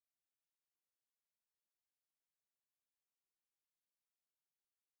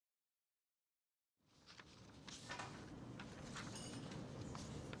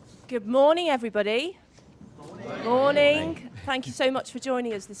Good morning, everybody. Morning. Thank you so much for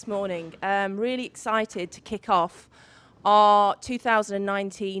joining us this morning. Really excited to kick off our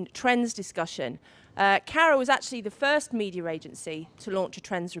 2019 Trends discussion. Carat was actually the first media agency to launch a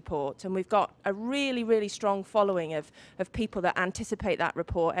Trends report, and we've got a really strong following of people that anticipate that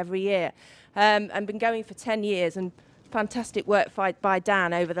report every year, and been going for 10 years, and fantastic work by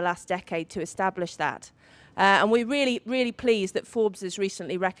Dan over the last decade to establish that. And we're really pleased that Forbes has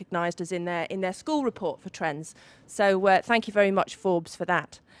recently recognised us in their school report for Trends. So thank you very much, Forbes, for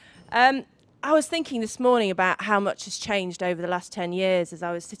that. I was thinking this morning about how much has changed over the last 10 years as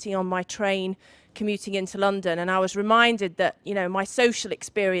I was sitting on my train commuting into London, and I was reminded that, you know, my social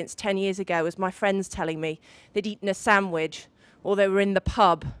experience 10 years ago was my friends telling me they'd eaten a sandwich or they were in the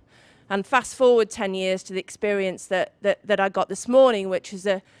pub. And fast forward 10 years to the experience that I got this morning, which is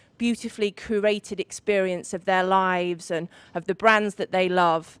a beautifully curated experience of their lives and of the brands that they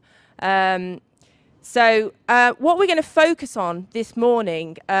love. So what we're going to focus on this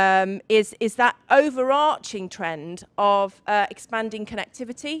morning is that overarching trend of expanding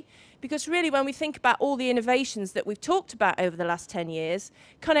connectivity. Because really, when we think about all the innovations that we've talked about over the last 10 years,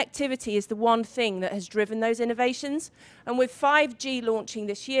 connectivity is the one thing that has driven those innovations. And with 5G launching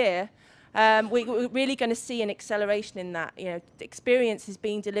this year, we're really going to see an acceleration in that. You know, the experience is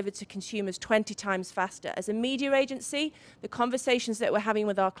being delivered to consumers 20 times faster. As a media agency, the conversations that we're having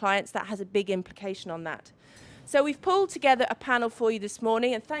with our clients, that has a big implication on that. So we've pulled together a panel for you this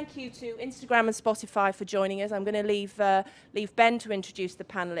morning, and thank you to Instagram and Spotify for joining us. I'm going to leave Ben to introduce the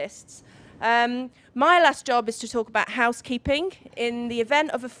panelists. My last job is to talk about housekeeping. In the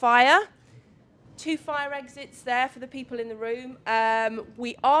event of a fire, 2 fire exits there for the people in the room.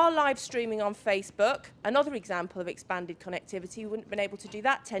 We are live streaming on Facebook, another example of expanded connectivity. We wouldn't have been able to do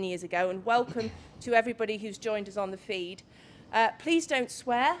that 10 years ago, and welcome to everybody who's joined us on the feed. Please don't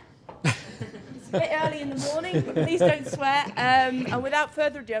swear. It's a bit early in the morning, but please don't swear. And without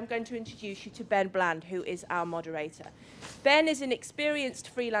further ado, I'm going to introduce you to Ben Bland, who is our moderator. Ben is an experienced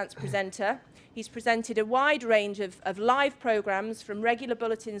freelance presenter. He's presented a wide range of live programmes, from regular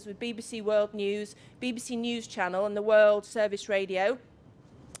bulletins with BBC World News, BBC News Channel and the World Service Radio.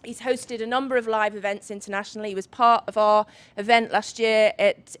 He's hosted a number of live events internationally. He was part of our event last year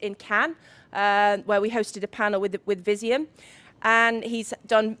in Cannes, where we hosted a panel with Visium. And he's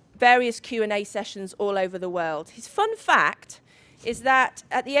done various Q&A sessions all over the world. His fun fact is that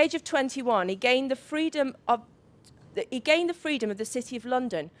at the age of 21, he gained the freedom of the City of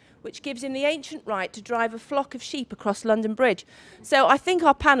London, which gives him the ancient right to drive a flock of sheep across London Bridge. So I think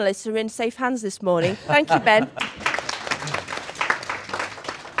our panellists are in safe hands this morning. Thank you, Ben.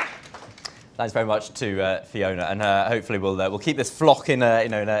 Thanks very much to Fiona, and hopefully we'll keep this flock in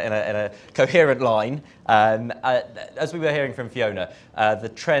a coherent line. As we were hearing from Fiona,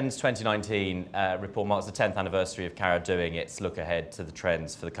 the Trends 2019 report marks the 10th anniversary of Carat doing its look ahead to the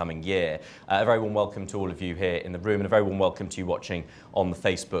trends for the coming year. A very warm welcome to all of you here in the room, and a very warm welcome to you watching on the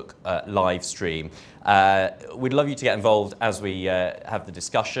Facebook live stream. We'd love you to get involved as we have the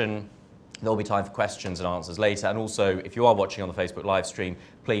discussion. There'll be time for questions and answers later. And also, if you are watching on the Facebook live stream,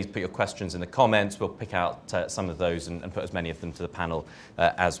 please put your questions in the comments. We'll pick out some of those and put as many of them to the panel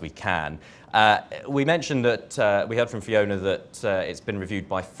as we can. We mentioned that we heard from Fiona that it's been reviewed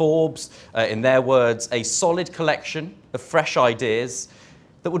by Forbes. In their words, a solid collection of fresh ideas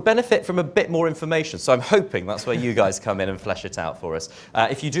that would benefit from a bit more information. So I'm hoping that's where you guys come in and flesh it out for us.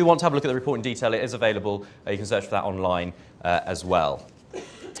 If you do want to have a look at the report in detail, it is available. You can search for that online as well.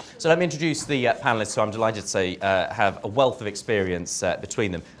 So let me introduce the panellists, who I'm delighted to say have a wealth of experience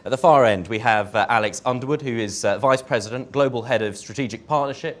between them. At the far end, we have Alex Underwood, who is Vice President, Global Head of Strategic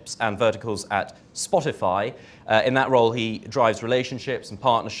Partnerships and Verticals at Spotify. In that role, he drives relationships and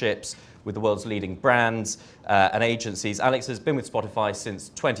partnerships with the world's leading brands and agencies. Alex has been with Spotify since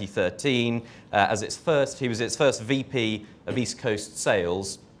 2013. He was its first VP of East Coast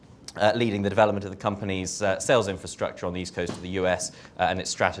Sales, leading the development of the company's sales infrastructure on the East Coast of the US and its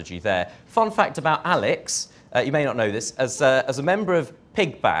strategy there. Fun fact about Alex, you may not know this, as a member of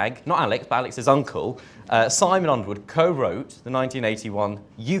Pig Bag, not Alex, but Alex's uncle, Simon Underwood co-wrote the 1981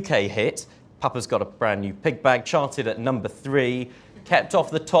 UK hit, Papa's Got a Brand New Pig Bag, charted at number 3, kept off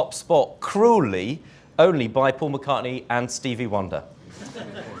the top spot cruelly only by Paul McCartney and Stevie Wonder.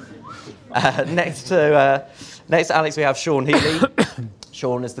 Next to Alex, we have Sean Healy.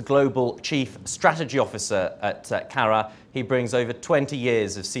 Sean is the Global Chief Strategy Officer at Carat. He brings over 20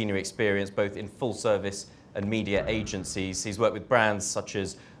 years of senior experience, both in full-service and media agencies. He's worked with brands such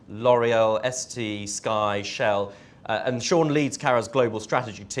as L'Oreal, ST, Sky, Shell, and Sean leads Carat's global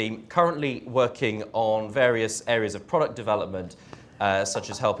strategy team, currently working on various areas of product development such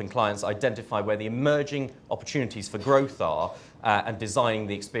as helping clients identify where the emerging opportunities for growth are and designing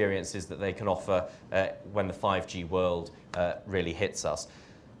the experiences that they can offer when the 5G world really hits us.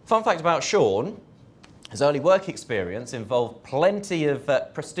 Fun fact about Sean, his early work experience involved plenty of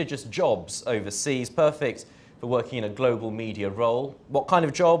prestigious jobs overseas, perfect for working in a global media role. What kind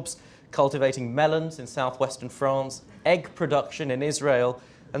of jobs? Cultivating melons in southwestern France, egg production in Israel,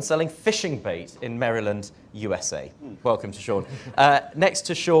 and selling fishing bait in Maryland, USA. Welcome to Sean. Next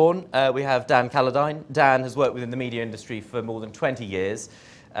to Sean, we have Dan Calladine. Dan has worked within the media industry for more than 20 years.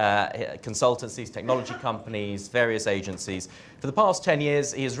 Consultancies, technology companies, various agencies. For the past 10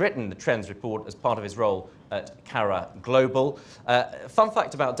 years, he has written the Trends report as part of his role at Carat Global. Fun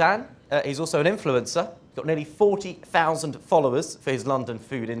fact about Dan, he's also an influencer. He's got nearly 40,000 followers for his London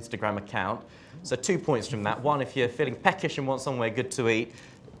food Instagram account. So 2 points from that. One, if you're feeling peckish and want somewhere good to eat,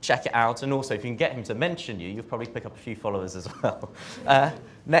 check it out. And also, if you can get him to mention you, you'll probably pick up a few followers as well.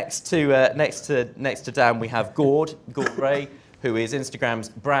 Next to Dan, we have Gord Ray, who is Instagram's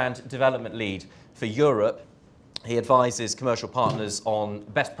brand development lead for Europe. He advises commercial partners on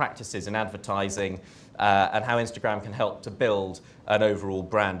best practices in advertising and how Instagram can help to build an overall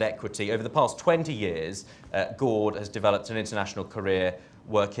brand equity. Over the past 20 years, Gord has developed an international career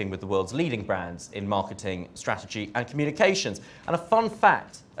working with the world's leading brands in marketing, strategy and communications. And a fun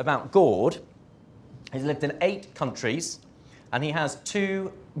fact about Gord, he's lived in 8 countries and he has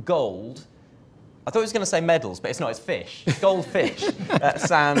 2 gold, I thought he was going to say medals, but it's not, it's fish. Gold fish,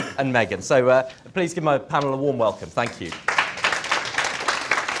 Sam and Megan. So please give my panel a warm welcome. Thank you.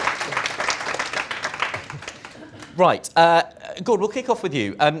 Right, Gord, we'll kick off with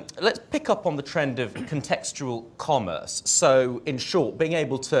you. Let's pick up on the trend of contextual commerce. So, in short, being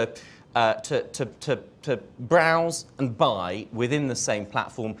able to browse and buy within the same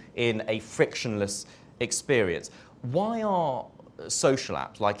platform in a frictionless experience. Why are social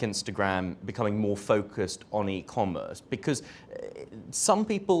apps like Instagram becoming more focused on e-commerce? Because some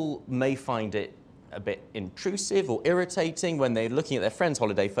people may find it a bit intrusive or irritating when they're looking at their friends'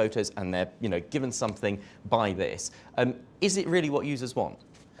 holiday photos and they're, given something, buy this. Is it really what users want?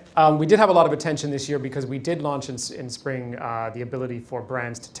 We did have a lot of attention this year because we did launch in spring the ability for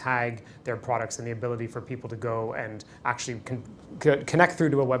brands to tag their products and the ability for people to go and actually connect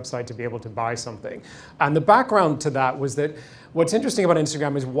through to a website to be able to buy something. And the background to that was that what's interesting about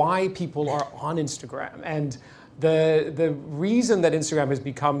Instagram is why people are on Instagram. And the reason that Instagram has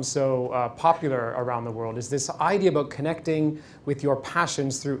become so popular around the world is this idea about connecting with your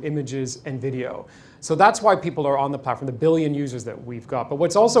passions through images and video. So that's why people are on the platform, the billion users that we've got. But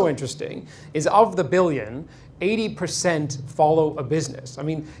what's also interesting is of the billion, 80% follow a business. I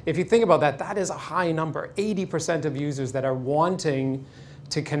mean, if you think about that, that is a high number. 80% of users that are wanting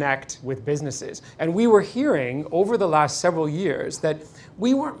to connect with businesses. And we were hearing over the last several years that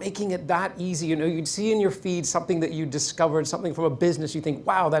we weren't making it that easy. You'd see in your feed something that you discovered, something from a business, you think,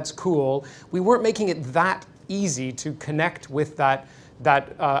 wow, that's cool. We weren't making it that easy to connect with that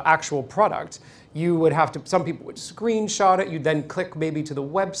actual product. You would have to, some people would screenshot it, you'd then click maybe to the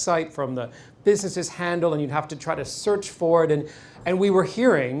website from the business's handle and you'd have to try to search for it. And we were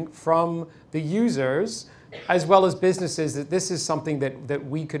hearing from the users as well as businesses that this is something that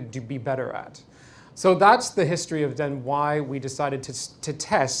we could be better at. So that's the history of then why we decided to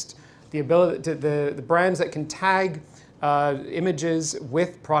test the ability to the brands that can tag images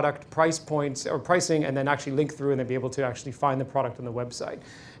with product price points or pricing and then actually link through and then be able to actually find the product on the website.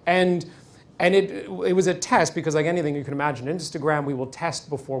 And it was a test because like anything you can imagine, Instagram, we will test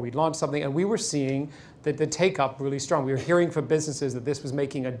before we launch something, and we were seeing that the take-up really strong. We were hearing from businesses that this was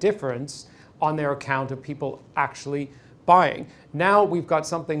making a difference on their account of people actually buying. Now we've got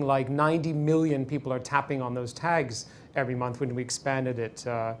something like 90 million people are tapping on those tags every month when we expanded it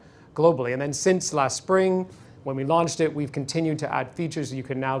globally. And then since last spring, when we launched it, we've continued to add features. You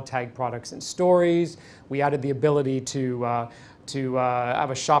can now tag products in stories. We added the ability to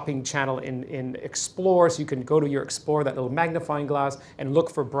have a shopping channel in Explore, so you can go to your Explore, that little magnifying glass, and look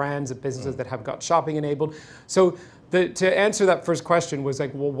for brands and businesses that have got shopping enabled. So to answer that first question was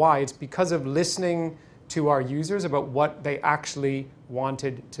like, well, why? It's because of listening to our users about what they actually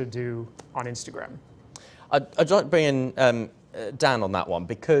wanted to do on Instagram. I'd like to bring in Dan on that one,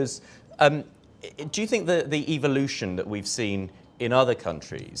 because do you think the evolution that we've seen in other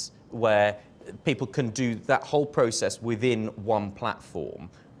countries where people can do that whole process within one platform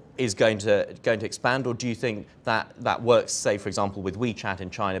is going to expand, or do you think that works, say, for example, with WeChat in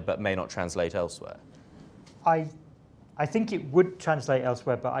China but may not translate elsewhere? I think it would translate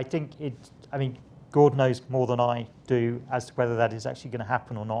elsewhere, but I think Gord knows more than I do as to whether that is actually going to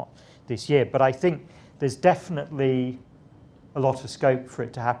happen or not this year. But I think there's definitely a lot of scope for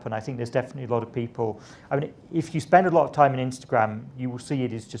it to happen. I think there's definitely a lot of people. I mean, if you spend a lot of time in Instagram, you will see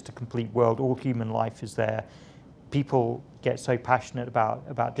it is just a complete world. All human life is there. People get so passionate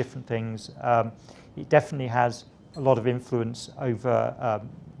about different things. It definitely has a lot of influence over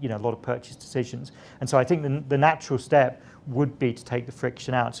a lot of purchase decisions. And so I think the natural step would be to take the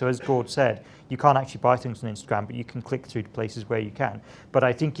friction out. So as Gord said, you can't actually buy things on Instagram, but you can click through to places where you can. But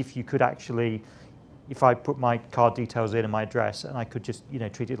I think if you could actually, if I put my card details in and my address and I could just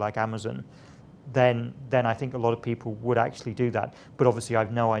treat it like Amazon, then I think a lot of people would actually do that. But obviously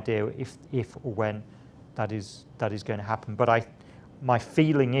I've no idea if or when that is going to happen. But my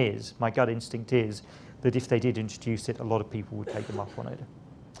feeling is, my gut instinct is, that if they did introduce it, a lot of people would take them up on it.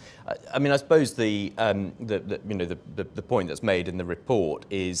 I mean, I suppose the point that's made in the report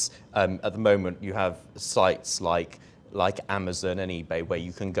is at the moment you have sites like Amazon and eBay where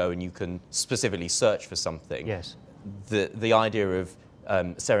you can go and you can specifically search for something. Yes. The idea of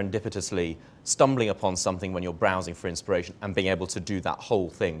serendipitously stumbling upon something when you're browsing for inspiration and being able to do that whole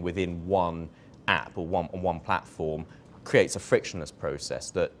thing within one app or on one platform creates a frictionless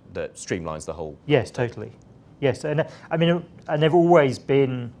process that streamlines the whole. Yes, totally. Yes, and I mean, and there've always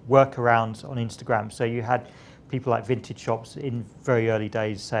been workarounds on Instagram. So you had people like vintage shops in very early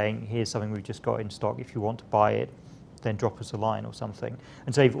days saying, here's something we've just got in stock. If you want to buy it, then drop us a line or something.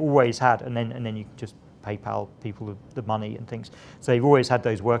 And so you've always had, and then you can just PayPal people the money and things. So you've always had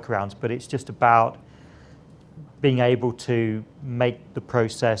those workarounds, but it's just about being able to make the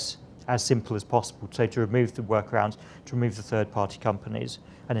process as simple as possible. So to remove the workarounds, to remove the third-party companies,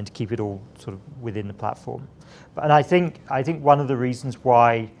 and then to keep it all sort of within the platform. And I think one of the reasons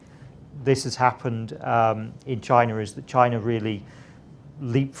why this has happened in China is that China really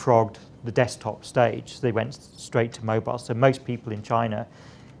leapfrogged the desktop stage. They went straight to mobile. So most people in China,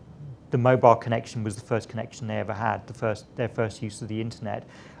 the mobile connection was the first connection they ever had, their first use of the internet.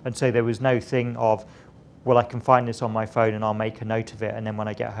 And so there was no thing of, well, I can find this on my phone and I'll make a note of it, and then when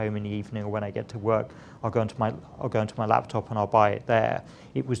I get home in the evening or when I get to work, I'll go into my laptop and I'll buy it there.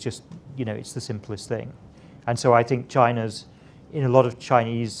 It was just, it's the simplest thing. And so I think in a lot of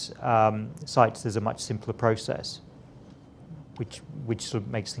Chinese sites, there's a much simpler process, which sort of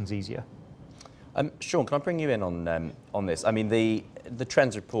makes things easier. Sean, can I bring you in on this? I mean, the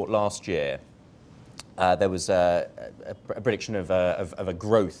Trends report last year, there was a prediction of a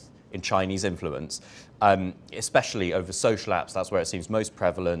growth in Chinese influence, especially over social apps. That's where it seems most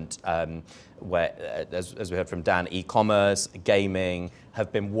prevalent, where, as we heard from Dan, e-commerce, gaming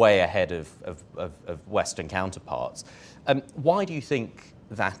have been way ahead of Western counterparts. Why do you think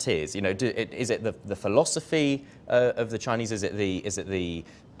that is? Is it the philosophy of the Chinese? Is it the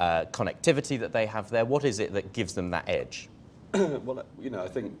connectivity that they have there? What is it that gives them that edge? Well, I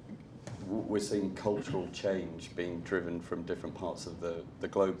think we're seeing cultural change being driven from different parts of the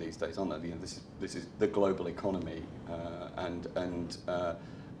globe these days, aren't they? This is the global economy and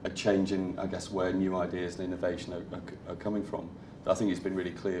a change in, I guess, where new ideas and innovation are coming from. I think it's been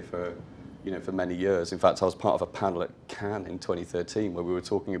really clear for many years. In fact, I was part of a panel at Cannes in 2013 where we were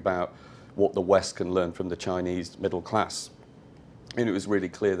talking about what the West can learn from the Chinese middle class. And it was really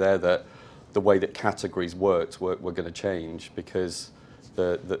clear there that the way that categories worked were going to change because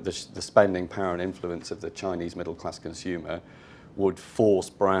the spending power and influence of the Chinese middle class consumer would force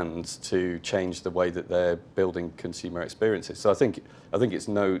brands to change the way that they're building consumer experiences. So I think it's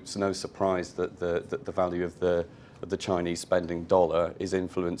no surprise that the value of the Chinese spending dollar is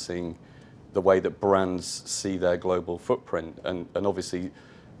influencing the way that brands see their global footprint, and obviously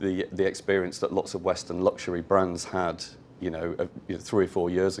the experience that lots of Western luxury brands had 3 or 4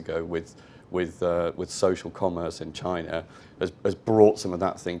 years ago with social commerce in China has brought some of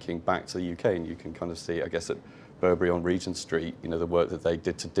that thinking back to the UK, and you can kind of see, I guess, at Burberry on Regent Street, the work that they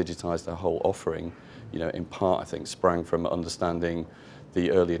did to digitise their whole offering, in part I think sprang from understanding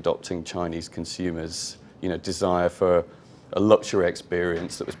the early adopting Chinese consumers, desire for a luxury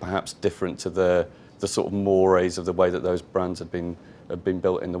experience that was perhaps different to the sort of mores of the way that those brands had been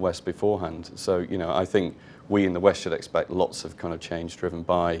built in the West beforehand. So, I think we in the West should expect lots of kind of change driven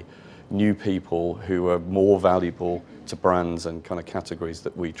by new people who are more valuable to brands and kind of categories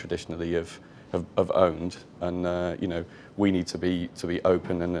that we traditionally have owned, and we need to be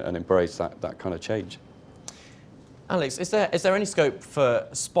open and embrace that kind of change. Alex, is there any scope for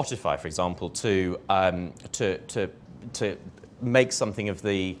Spotify, for example, to make something of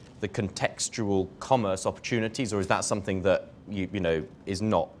the contextual commerce opportunities, or is that something that is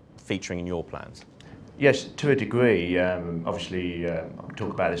not featuring in your plans? Yes, to a degree. Obviously, I'll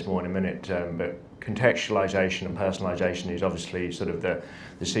talk about this more in a minute, but contextualization and personalization is obviously sort of the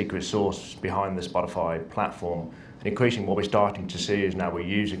secret sauce behind the Spotify platform. And increasingly what we're starting to see is now we're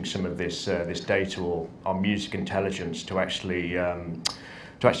using some of this data or our music intelligence to actually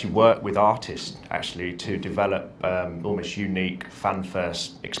work with artists to develop almost unique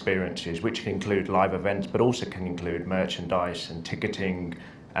fan-first experiences, which can include live events, but also can include merchandise and ticketing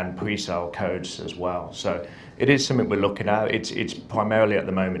and pre-sale codes as well. So it is something we're looking at. It's primarily at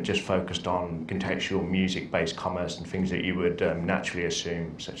the moment just focused on contextual music-based commerce and things that you would naturally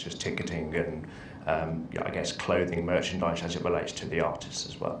assume, such as ticketing and I guess clothing, merchandise as it relates to the artists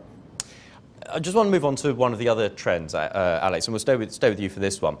as well. I just want to move on to one of the other trends, Alex, and we'll stay with you for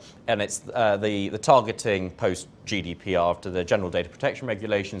this one. And it's the targeting post-GDPR after the General Data Protection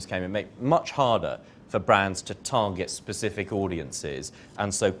Regulations came and made it much harder for brands to target specific audiences,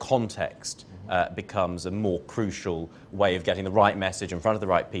 and so context becomes a more crucial way of getting the right message in front of the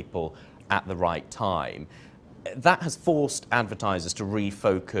right people at the right time. That has forced advertisers to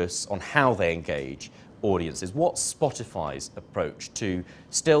refocus on how they engage audiences. What's Spotify's approach to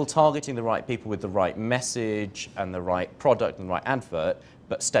still targeting the right people with the right message and the right product and the right advert,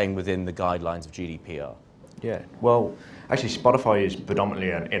 but staying within the guidelines of GDPR? Yeah, well, actually Spotify is predominantly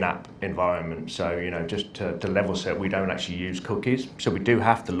an in-app environment, so just to level set, we don't actually use cookies, so we do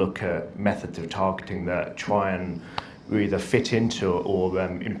have to look at methods of targeting that try and either fit into or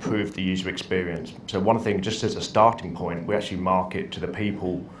improve the user experience. So one thing, just as a starting point, we actually market to the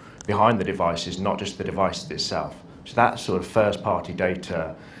people behind the devices, not just the device itself. So that sort of first-party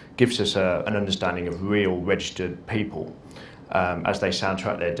data gives us an understanding of real registered people as they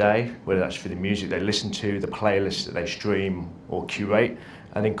soundtrack their day, whether that's for the music they listen to, the playlists that they stream or curate,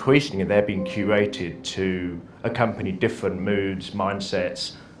 and increasingly they're being curated to accompany different moods,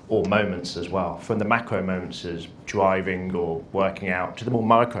 mindsets, or moments as well, from the macro moments as driving or working out to the more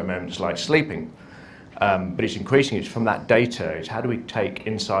micro moments like sleeping. But it's increasing, it's from that data, it's how do we take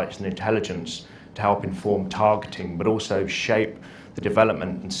insights and intelligence to help inform targeting, but also shape the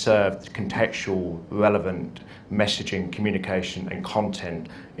development and serve the contextual, relevant messaging, communication and content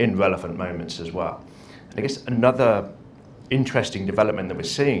in relevant moments as well. And I guess another interesting development that we're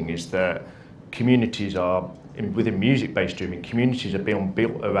seeing is that communities are, within music-based streaming, communities are being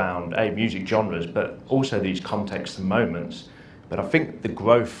built around music genres, but also these contexts and moments. But I think the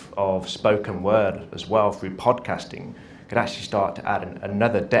growth of spoken word as well through podcasting could actually start to add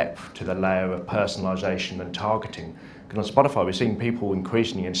another depth to the layer of personalisation and targeting. Because on Spotify, we're seeing people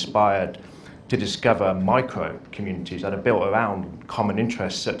increasingly inspired to discover micro communities that are built around common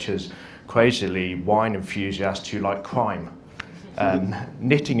interests, such as crazily wine enthusiasts who like crime,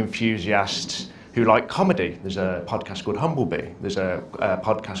 knitting enthusiasts who like comedy. There's a podcast called Humblebee. There's a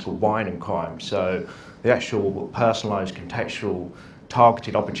podcast called Wine and Crime. So the actual personalised, contextual,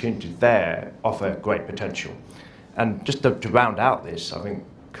 targeted opportunities there offer great potential. And just to round out this, I think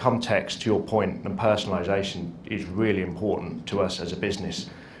context, to your point, and personalisation is really important to us as a business.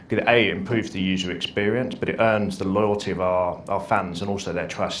 Because A, it improves the user experience, but it earns the loyalty of our fans and also their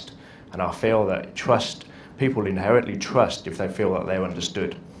trust. And I feel that people inherently trust if they feel that they're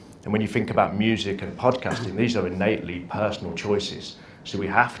understood. And when you think about music and podcasting, these are innately personal choices. So we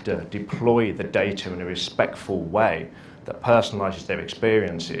have to deploy the data in a respectful way that personalises their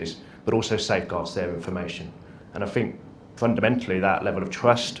experiences, but also safeguards their information. And I think fundamentally that level of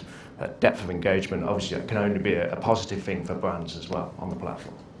trust, that depth of engagement, obviously that can only be a positive thing for brands as well on the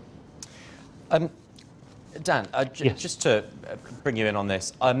platform. Dan, Yes. just to bring you in on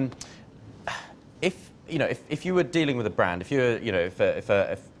this, if you were dealing with a brand,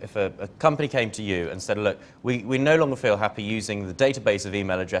 if a company came to you and said, look, we no longer feel happy using the database of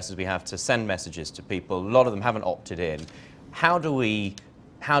email addresses we have to send messages to people, a lot of them haven't opted in, how do we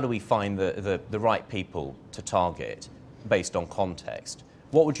find the right people to target based on context?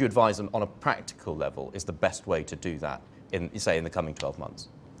 What would you advise them on a practical level is the best way to do that in the coming 12 months?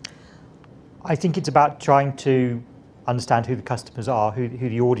 I think it's about trying to understand who the customers are, who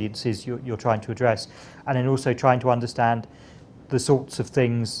the audience is you're trying to address, and then also trying to understand the sorts of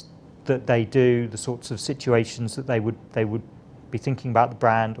things that they do, the sorts of situations that they would be thinking about the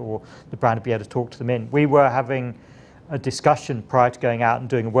brand, or the brand would be able to talk to them in. We were having a discussion prior to going out and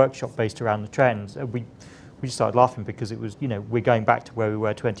doing a workshop based around the trends. We just started laughing because it was, we're going back to where we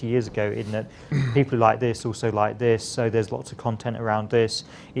were 20 years ago in that people who like this also like this, so there's lots of content around this.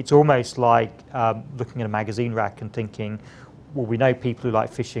 It's almost like looking at a magazine rack and thinking, well, we know people who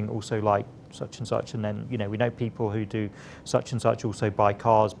like fishing also like such and such, and then, we know people who do such and such also buy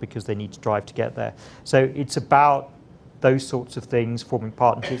cars because they need to drive to get there. So it's about those sorts of things, forming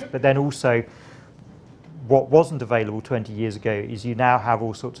partnerships, but then also what wasn't available 20 years ago is you now have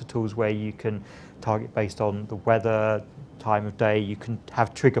all sorts of tools where you can target based on the weather, time of day, you can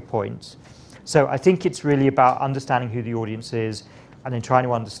have trigger points. So I think it's really about understanding who the audience is and then trying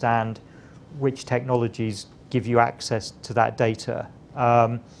to understand which technologies give you access to that data.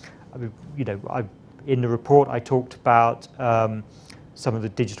 In the report I talked about some of the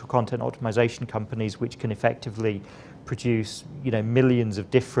digital content optimization companies which can effectively produce millions of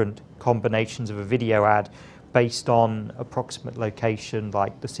different combinations of a video ad based on approximate location,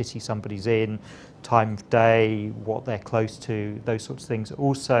 like the city somebody's in, time of day, what they're close to, those sorts of things.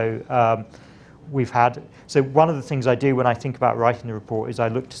 Also, so one of the things I do when I think about writing the report is I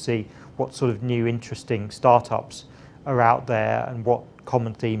look to see what sort of new interesting startups are out there and what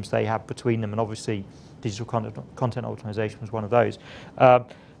common themes they have between them, and obviously digital content optimization was one of those.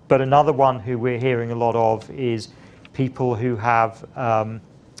 But another one who we're hearing a lot of is people who have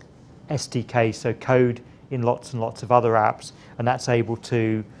SDK, so code in lots and lots of other apps, and that's able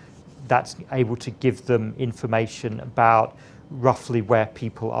to give them information about roughly where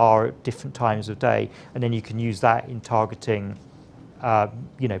people are at different times of day, and then you can use that in targeting,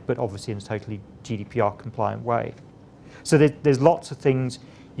 but obviously in a totally GDPR compliant way. So there's lots of things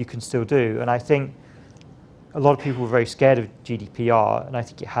you can still do, and I think a lot of people are very scared of GDPR, and I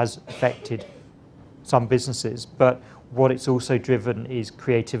think it has affected some businesses, but what it's also driven is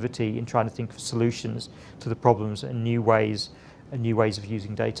creativity in trying to think of solutions to the problems and new ways of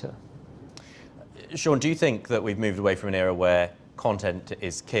using data. Sean, do you think that we've moved away from an era where content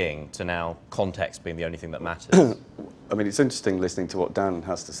is king to now context being the only thing that matters? I mean, it's interesting listening to what Dan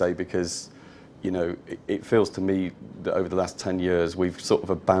has to say, because it feels to me that over the last 10 years we've sort of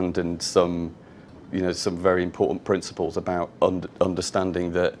abandoned some very important principles about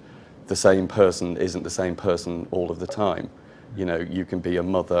understanding that the same person isn't the same person all of the time. You can be a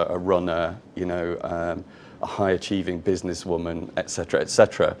mother, a runner, a high-achieving businesswoman, etc.,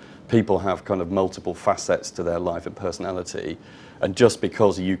 etc. People have kind of multiple facets to their life and personality, and just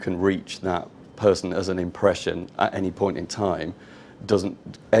because you can reach that person as an impression at any point in time doesn't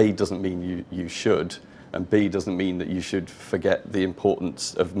mean you should, and B, doesn't mean that you should forget the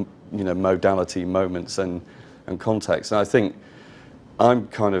importance of modality, moments, and context. And I think I'm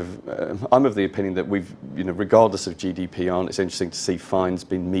of the opinion that we've, regardless of GDPR, it's interesting to see fines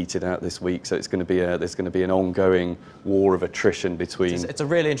being meted out this week. So there's going to be an ongoing war of attrition between. It's a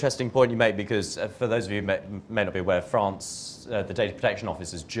really interesting point you make, because for those of you who may not be aware, France, the Data Protection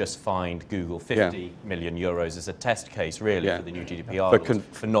Office has just fined Google 50 million euros as a test case, really, for the new GDPR laws,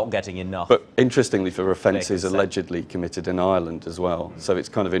 for not getting enough. But interestingly, for offences allegedly committed in Ireland as well. So it's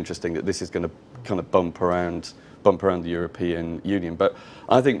kind of interesting that this is going to kind of bump around the European Union. But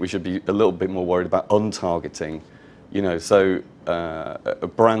I think we should be a little bit more worried about untargeting.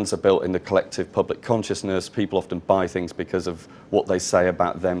 Brands are built in the collective public consciousness. People often buy things because of what they say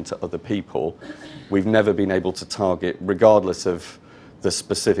about them to other people. We've never been able to target, regardless of the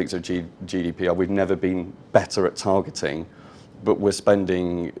specifics of GDPR, we've never been better at targeting, but we're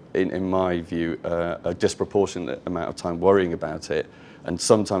spending, in my view, a disproportionate amount of time worrying about it, and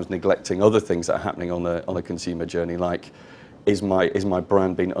sometimes neglecting other things that are happening on a consumer journey, like is my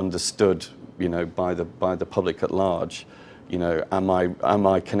brand being understood, by the public at large? Am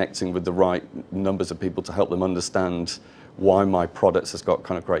I connecting with the right numbers of people to help them understand why my products has got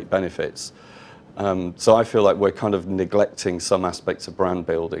kind of great benefits? So I feel like we're kind of neglecting some aspects of brand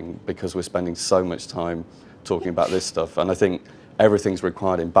building because we're spending so much time talking about this stuff, and I think everything's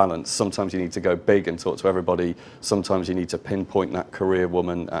required in balance. Sometimes you need to go big and talk to everybody. Sometimes you need to pinpoint that career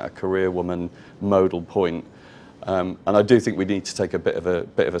woman at a career woman modal point. And I do think we need to take a bit of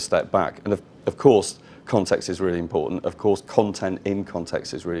a step back. And of course, context is really important. Of course, content in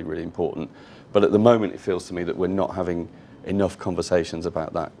context is really, really important. But at the moment, it feels to me that we're not having enough conversations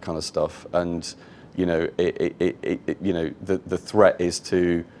about that kind of stuff. And the threat is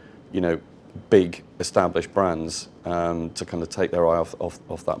to big established brands to kind of take their eye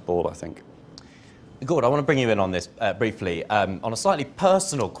off that ball, I think. Gord, I want to bring you in on this briefly, on a slightly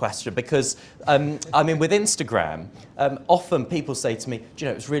personal question, because, with Instagram, often people say to me,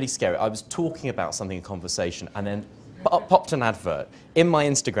 it was really scary. I was talking about something in conversation and then popped an advert in my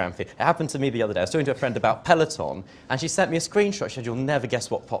Instagram feed. It happened to me the other day. I was talking to a friend about Peloton, and she sent me a screenshot. She said, "You'll never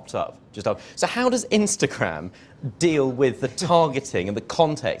guess what popped up." So how does Instagram deal with the targeting and the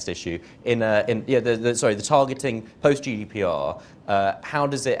context issue the targeting post GDPR? How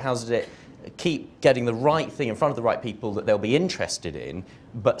does it keep getting the right thing in front of the right people that they'll be interested in,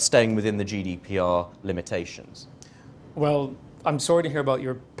 but staying within the GDPR limitations? Well, I'm sorry to hear about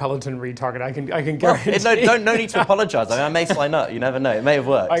your Peloton retarget. I can guarantee. No need to apologise. I mean, I may fly nut. You never know. It may have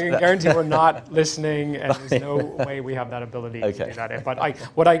worked. I can guarantee we're not listening, and there's no way we have that ability to do that. But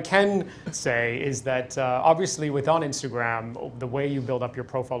what I can say is that obviously, on Instagram, the way you build up your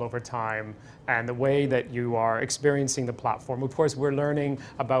profile over time and the way that you are experiencing the platform, of course, we're learning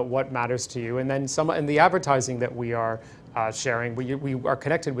about what matters to you, and then in the advertising that we are sharing. We are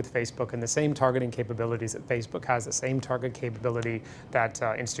connected with Facebook, and the same targeting capabilities that Facebook has, the same target capability that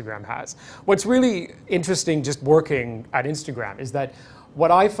Instagram has. What's really interesting just working at Instagram is that what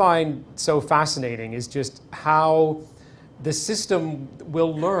I find so fascinating is just how the system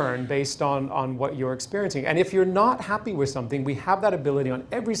will learn based on what you're experiencing. And if you're not happy with something, we have that ability on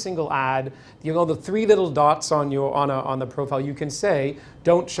every single ad. You know, the 3 little dots on the profile, you can say,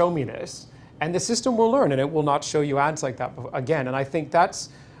 "Don't show me this." And the system will learn, and it will not show you ads like that again. And I think that's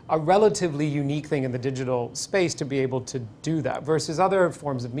a relatively unique thing in the digital space to be able to do that, versus other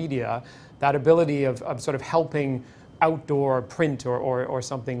forms of media. That ability of sort of helping outdoor print or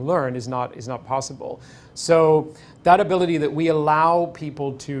something learn is not possible. So that ability that we allow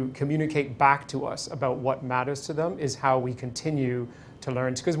people to communicate back to us about what matters to them is how we continue to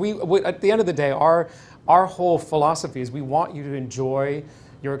learn. Because we at the end of the day, our whole philosophy is we want you to enjoy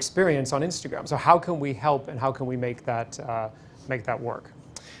your experience on Instagram. So how can we help, and how can we make that work?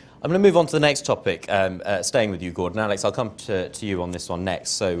 I'm going to move on to the next topic, staying with you, Gordon. Alex, I'll come to you on this one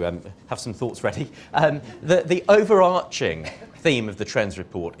next, so have some thoughts ready. The overarching theme of the Trends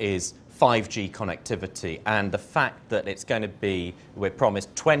report is 5G connectivity, and the fact that it's going to be, we're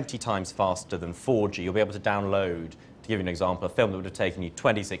promised, 20 times faster than 4G. You'll be able to download, to give you an example, a film that would have taken you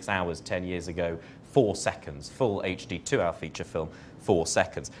 26 hours 10 years ago, 4 seconds, full HD 2-hour feature film, 4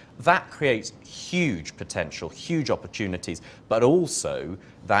 seconds. That creates huge potential, huge opportunities, but also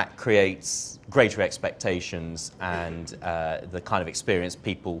that creates greater expectations and the kind of experience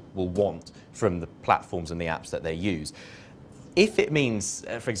people will want from the platforms and the apps that they use. If it means,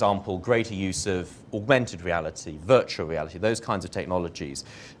 for example, greater use of augmented reality, virtual reality, those kinds of technologies,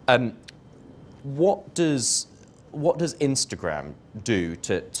 what does Instagram do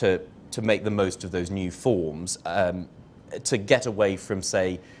to make the most of those new forms, to get away from,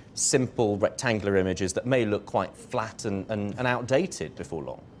 say, simple rectangular images that may look quite flat and outdated before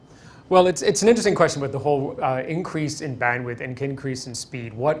long? Well, it's an interesting question with the whole increase in bandwidth and increase in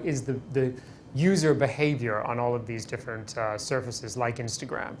speed. What is the user behavior on all of these different surfaces like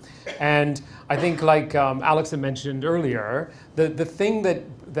Instagram? And I think, like Alex had mentioned earlier, the thing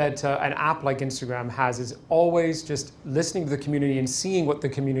that an app like Instagram has is always just listening to the community and seeing what the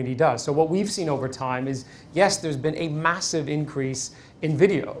community does. So what we've seen over time is, yes, there's been a massive increase in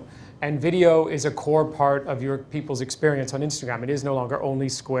video. And video is a core part of your people's experience on Instagram. It is no longer only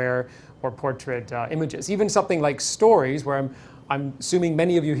square or portrait images. Even something like stories, where I'm assuming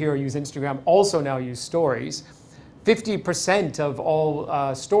many of you here who use Instagram also now use stories. 50% of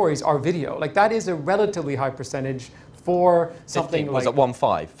all stories are video. Like, that is a relatively high percentage for something 15, like... Was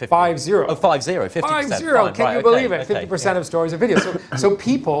it 50? 50. Oh, 50, 50%. 50, can you believe it? 50% yeah. of stories are video. So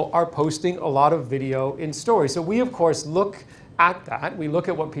people are posting a lot of video in stories. So we, of course, look at that. We look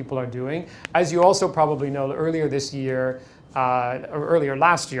at what people are doing. As you also probably know, earlier this year, or earlier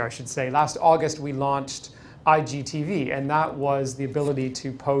last year, I should say, last August, we launched IGTV, and that was the ability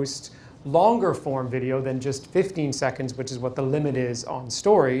to post longer form video than just 15 seconds, which is what the limit is on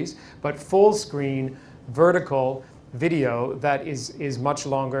stories, but full screen vertical video that is much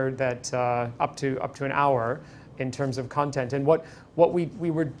longer, that up to an hour in terms of content. And what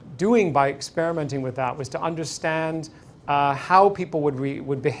we were doing by experimenting with that was to understand how people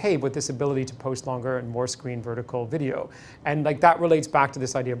would behave with this ability to post longer and more screen vertical video. And like, that relates back to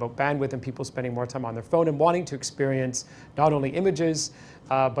this idea about bandwidth and people spending more time on their phone and wanting to experience not only images,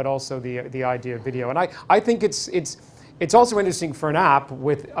 but also the idea of video. And I think it's also interesting for an app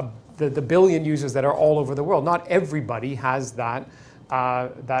with the billion users that are all over the world. Not everybody has that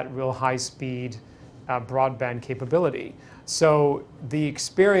real high-speed broadband capability. So the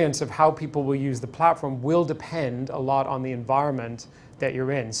experience of how people will use the platform will depend a lot on the environment that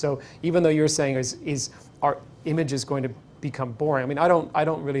you're in. So even though you're saying are images going to become boring, I mean, I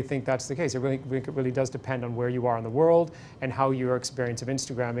don't really think that's the case. It really does depend on where you are in the world and how your experience of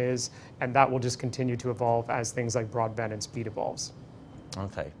Instagram is, and that will just continue to evolve as things like broadband and speed evolves.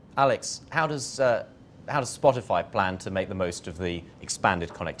 Okay, Alex, how does Spotify plan to make the most of the expanded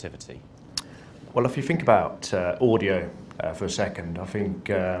connectivity? Well, if you think about audio for a second, I think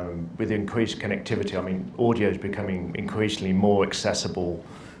with increased connectivity, I mean, audio is becoming increasingly more accessible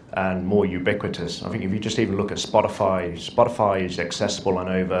and more ubiquitous. I think if you just even look at Spotify, Spotify is accessible on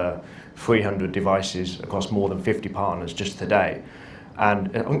over 300 devices across more than 50 partners just today. And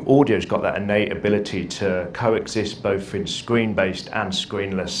I think audio's got that innate ability to coexist both in screen-based and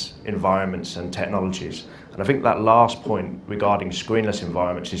screenless environments and technologies. And I think that last point regarding screenless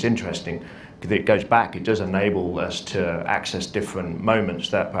environments is interesting, because it goes back, it does enable us to access different moments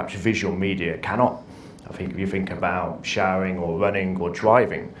that perhaps visual media cannot. I think if you think about showering or running or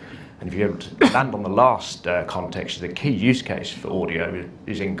driving, and if you land on the last context, the key use case for audio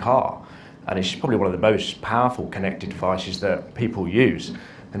is in car. And it's probably one of the most powerful connected devices that people use.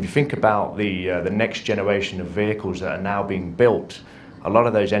 And if you think about the next generation of vehicles that are now being built, a lot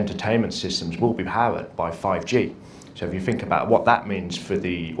of those entertainment systems will be powered by 5G. So if you think about what that means for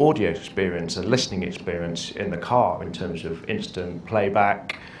the audio experience and listening experience in the car in terms of instant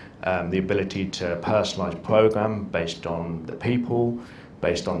playback, the ability to personalize program based on the people,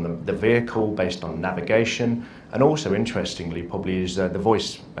 based on the vehicle, based on navigation, and also interestingly probably is the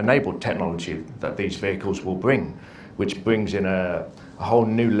voice-enabled technology that these vehicles will bring, which brings in a whole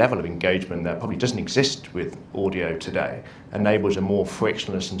new level of engagement that probably doesn't exist with audio today, enables a more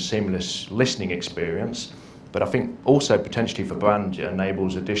frictionless and seamless listening experience, but I think also potentially for brands it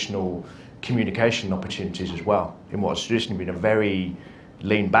enables additional communication opportunities as well, in what's traditionally been a very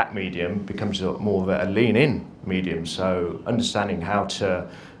lean-back medium becomes more of a lean-in medium. So understanding how to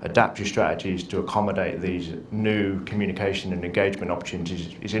adapt your strategies to accommodate these new communication and engagement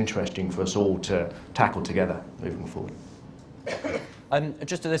opportunities is interesting for us all to tackle together moving forward.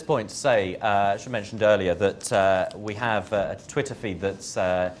 Just at this point to say, I should have mentioned earlier that we have a Twitter feed that's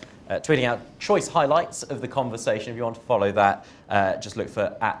tweeting out choice highlights of the conversation. If you want to follow that, just look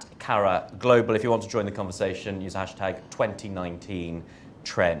for @Carat Global. If you want to join the conversation, use hashtag 2019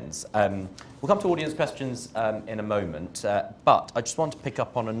 Trends. We'll come to audience questions in a moment, but I just want to pick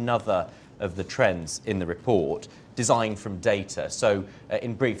up on another of the trends in the report, design from data. So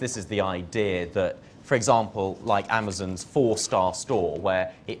in brief, this is the idea that, for example, like Amazon's 4-star store,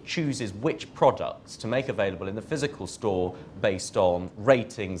 where it chooses which products to make available in the physical store based on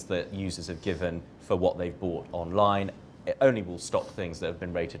ratings that users have given for what they've bought online. It only will stock things that have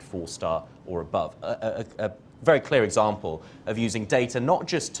been rated 4-star or above. A very clear example of using data not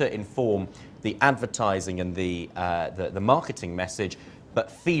just to inform the advertising and the marketing message, but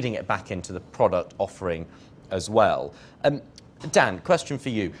feeding it back into the product offering as well. Dan, question for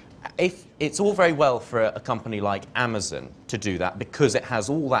you. If it's all very well for a company like Amazon to do that because it has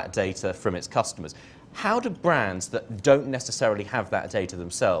all that data from its customers, how do brands that don't necessarily have that data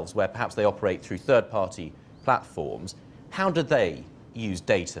themselves, where perhaps they operate through third-party platforms, how do they use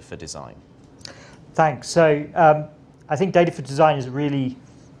data for design? Thanks. So I think data for design is really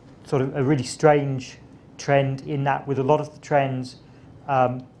sort of a really strange trend in that with a lot of the trends,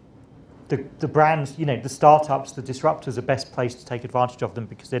 the brands, you know, the startups, the disruptors are best placed to take advantage of them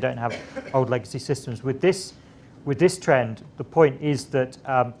because they don't have old legacy systems. With this trend, the point is that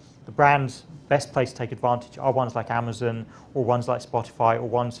the brands best placed to take advantage are ones like Amazon or ones like Spotify or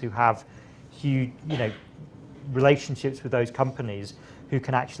ones who have huge, you know, relationships with those companies who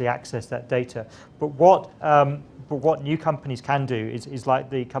can actually access that data. But what new companies can do is like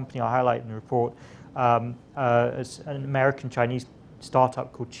the company I highlight in the report, as an American-Chinese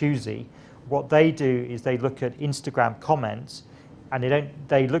startup called Choosy. What they do is they look at Instagram comments, and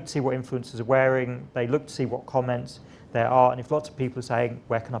they look to see what influencers are wearing, they look to see what comments there are, and if lots of people are saying,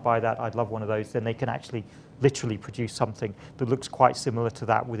 where can I buy that, I'd love one of those, then they can actually literally produce something that looks quite similar to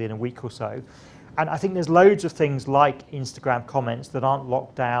that within a week or so. And I think there's loads of things like Instagram comments that aren't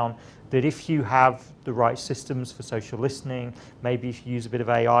locked down, that if you have the right systems for social listening, maybe if you use a bit of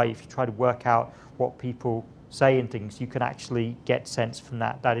AI, if you try to work out what people say and things, you can actually get sense from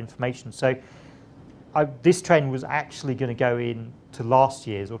that information. So this trend was actually going to go into last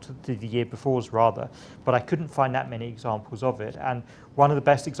year's, or to the year before's rather, but I couldn't find that many examples of it. And one of the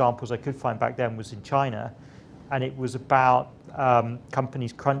best examples I could find back then was in China, and it was about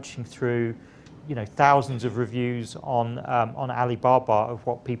companies crunching through, you know, thousands of reviews on Alibaba of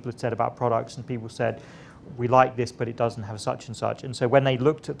what people had said about products, and people said, we like this, but it doesn't have such and such. And so when they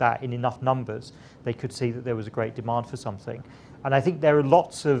looked at that in enough numbers, they could see that there was a great demand for something. And I think there are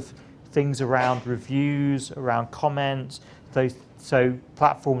lots of things around reviews, around comments. So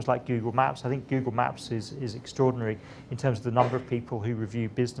platforms like Google Maps, I think Google Maps is extraordinary in terms of the number of people who review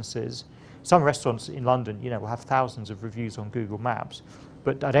businesses. Some restaurants in London, you know, will have thousands of reviews on Google Maps,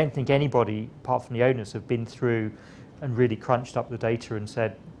 but I don't think anybody, apart from the owners, have been through and really crunched up the data and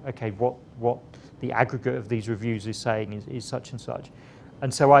said, okay, what the aggregate of these reviews is saying is such and such.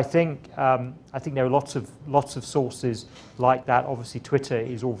 And so I think there are lots of sources like that. Obviously, Twitter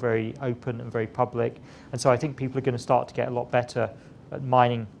is all very open and very public, and so I think people are going to start to get a lot better at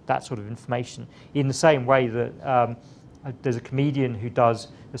mining that sort of information. In the same way that there's a comedian who does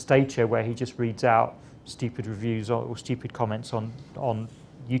a stage show where he just reads out stupid reviews or stupid comments on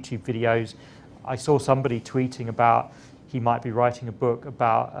YouTube videos. I saw somebody tweeting about he might be writing a book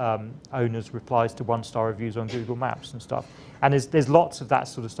about owners' replies to one-star reviews on Google Maps and stuff. And there's lots of that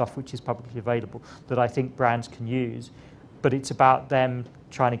sort of stuff which is publicly available that I think brands can use, but it's about them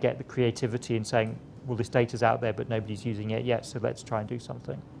trying to get the creativity and saying, well, this data's out there, but nobody's using it yet, so let's try and do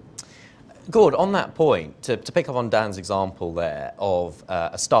something. Gord, on that point, to pick up on Dan's example there of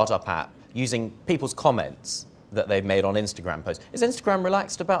a startup app using people's comments that they've made on Instagram posts, is Instagram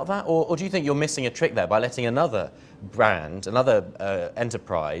relaxed about that, or do you think you're missing a trick there by letting another brand, another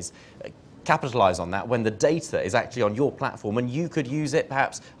enterprise capitalize on that when the data is actually on your platform and you could use it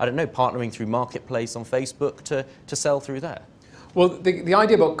perhaps, I don't know, partnering through Marketplace on Facebook to sell through there? Well, the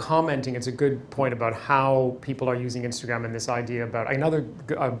idea about commenting, it's a good point about how people are using Instagram, and this idea about, another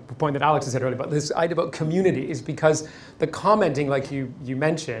point that Alex has said earlier about this idea about community, is because the commenting, like you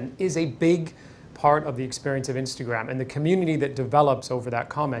mentioned, is a big part of the experience of Instagram, and the community that develops over that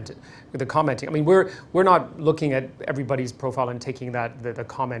the commenting. I mean, we're not looking at everybody's profile and taking the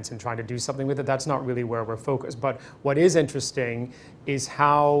comments and trying to do something with it. That's not really where we're focused. But what is interesting is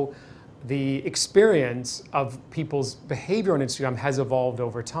how the experience of people's behavior on Instagram has evolved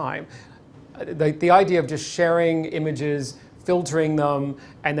over time. The idea of just sharing images, filtering them,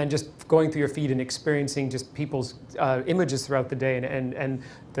 and then just going through your feed and experiencing just people's images throughout the day, and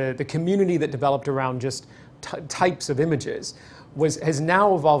the community that developed around just types of images has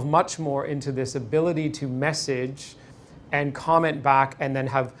now evolved much more into this ability to message and comment back, and then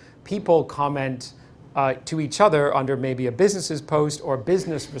have people comment to each other under maybe a business's post or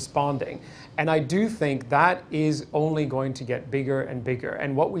business responding. And I do think that is only going to get bigger and bigger.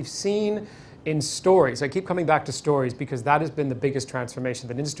 And what we've seen in stories, I keep coming back to stories because that has been the biggest transformation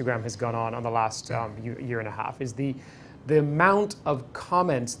that Instagram has gone on the last year and a half, is the amount of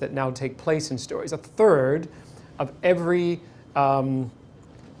comments that now take place in stories. A third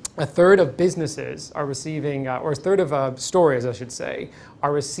of businesses are receiving, or a third of stories, I should say,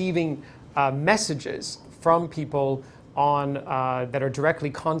 are receiving messages from people on that are directly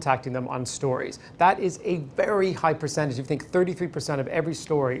contacting them on stories. That is a very high percentage. You think 33% of every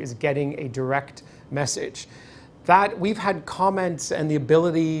story is getting a direct message. That we've had comments and the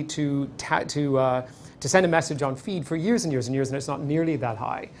ability to send a message on feed for years and years and years, and it's not nearly that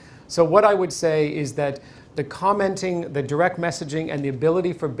high. So what I would say is that the commenting, the direct messaging, and the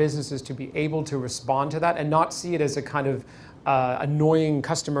ability for businesses to be able to respond to that and not see it as a kind of annoying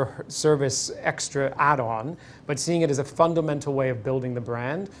customer service extra add-on, but seeing it as a fundamental way of building the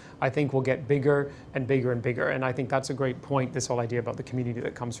brand, I think will get bigger and bigger and bigger. And I think that's a great point, this whole idea about the community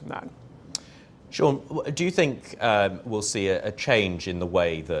that comes from that. Sean, do you think we'll see a change in the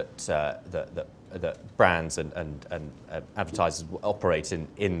way that that brands and advertisers will operate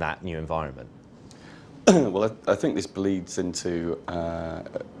in that new environment? Well, I think this bleeds into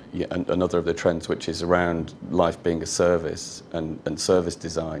another of the trends, which is around life being a service and service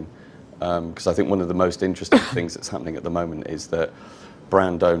design. Because I think one of the most interesting things that's happening at the moment is that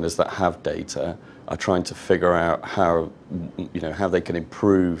brand owners that have data are trying to figure out how they can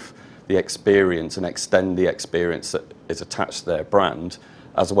improve the experience and extend the experience that is attached to their brand,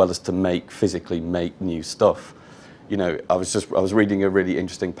 as well as to physically make new stuff. You know, I was reading a really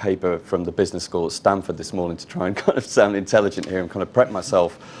interesting paper from the business school at Stanford this morning to try and kind of sound intelligent here and kind of prep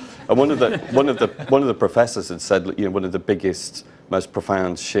myself. And one of the professors had said, you know, one of the biggest, most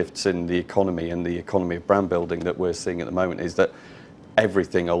profound shifts in the economy and the economy of brand building that we're seeing at the moment is that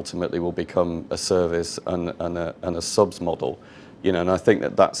everything ultimately will become a service and a subs model. You know, and I think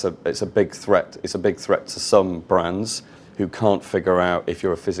that it's a big threat. It's a big threat to some brands who can't figure out, if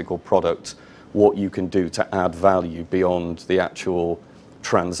you're a physical product, what you can do to add value beyond the actual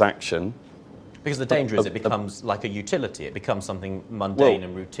transaction. Because the danger is it becomes like a utility. It becomes something mundane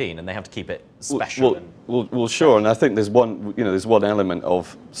and routine, and they have to keep it special. Well, sure. And I think there's one element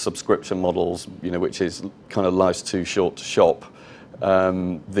of subscription models, you know, which is kind of life's too short to shop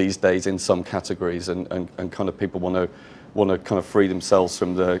these days in some categories, and kind of people want to kind of free themselves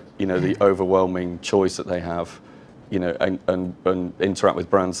from the overwhelming choice that they have. You know, and interact with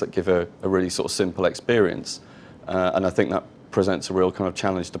brands that give a really sort of simple experience. And I think that presents a real kind of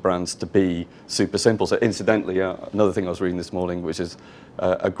challenge to brands to be super simple. So incidentally, another thing I was reading this morning, which is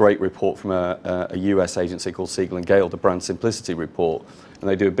a great report from a US agency called Siegel & Gale, the Brand Simplicity Report. And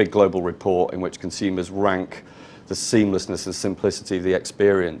they do a big global report in which consumers rank seamlessness and simplicity of the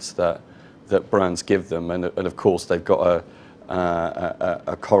experience that brands give them, and of course they've got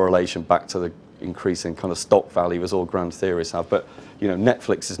a correlation back to the increasing kind of stock value, as all grand theories have. But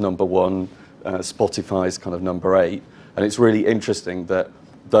Netflix is number one, Spotify's kind of number 8, and it's really interesting that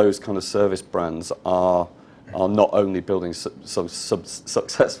those kind of service brands are not only building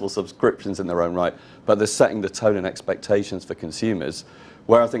successful subscriptions in their own right, but they're setting the tone and expectations for consumers.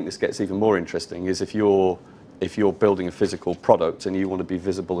 Where I think this gets even more interesting is if you're building a physical product and you want to be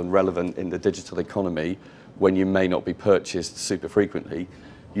visible and relevant in the digital economy when you may not be purchased super frequently,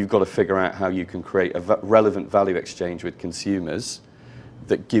 you've got to figure out how you can create a relevant value exchange with consumers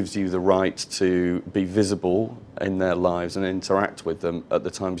that gives you the right to be visible in their lives and interact with them at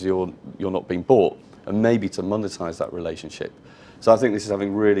the times you're not being bought, and maybe to monetize that relationship. So I think this is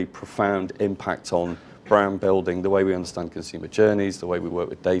having really profound impact on brand building, the way we understand consumer journeys, the way we work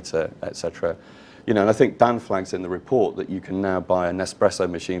with data, etc. And I think Dan flags in the report that you can now buy a Nespresso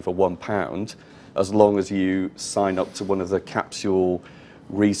machine for £1 as long as you sign up to one of the capsule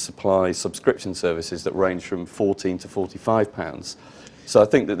resupply subscription services that range from £14 to £45. So I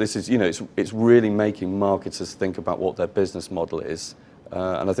think that this is, it's really making marketers think about what their business model is,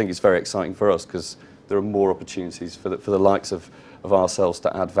 and I think it's very exciting for us because there are more opportunities for the likes of ourselves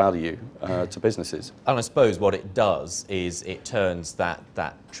to add value to businesses. And I suppose what it does is it turns that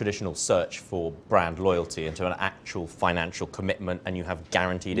traditional search for brand loyalty into an actual financial commitment, and you have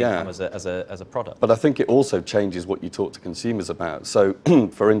guaranteed income as a product. But I think it also changes what you talk to consumers about. So,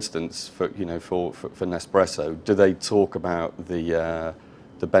 for instance, for Nespresso, do they talk about the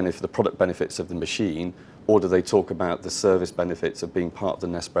product benefits of the machine, or do they talk about the service benefits of being part of the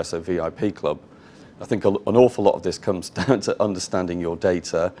Nespresso VIP club? I think an awful lot of this comes down to understanding your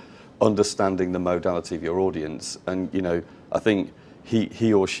data, understanding the modality of your audience, and I think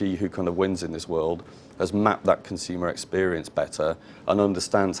he or she who kind of wins in this world has mapped that consumer experience better and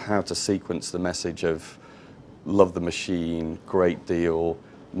understands how to sequence the message of love the machine, great deal,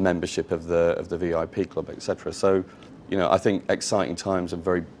 membership of the VIP club, etc. So, I think exciting times and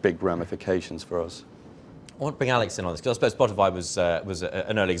very big ramifications for us. I want to bring Alex in on this, because I suppose Spotify was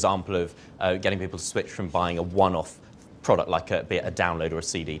an early example of getting people to switch from buying a one-off product, like be it a download or a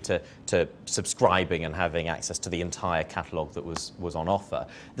CD, to subscribing and having access to the entire catalogue that was on offer.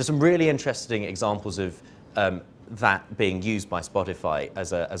 There's some really interesting examples of that being used by Spotify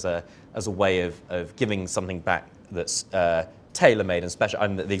as a way of giving something back that's tailor-made and special.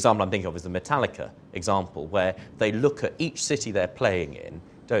 And the example I'm thinking of is the Metallica example, where they look at each city they're playing in,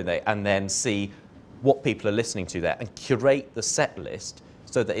 don't they, and then see what people are listening to there and curate the set list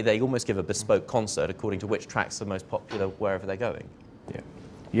so that they almost give a bespoke concert according to which tracks are most popular wherever they're going.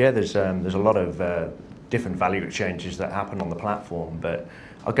 Yeah. There's a lot of different value exchanges that happen on the platform, but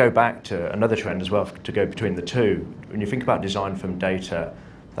I'll go back to another trend as well to go between the two. When you think about design from data,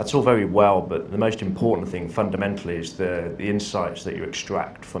 that's all very well, but the most important thing fundamentally is the insights that you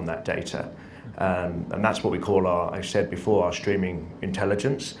extract from that data, and that's what we call I said before, our streaming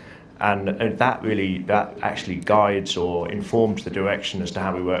intelligence. And that actually guides or informs the direction as to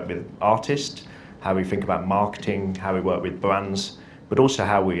how we work with artists, how we think about marketing, how we work with brands, but also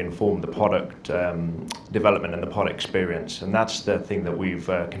how we inform the product development and the product experience. And that's the thing that we've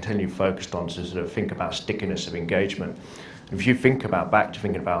continually focused on, to sort of think about stickiness of engagement. If you think about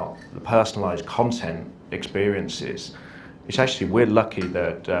thinking about the personalised content experiences, it's actually, we're lucky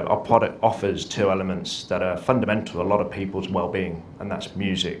that our product offers two elements that are fundamental to a lot of people's well-being, and that's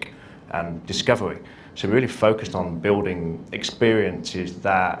music and discovery. So we're really focused on building experiences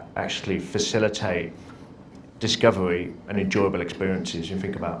that actually facilitate discovery and enjoyable experiences. You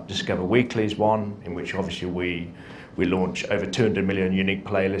think about Discover Weekly is one, in which obviously we launch over 200 million unique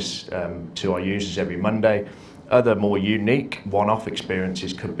playlists to our users every Monday. Other more unique one-off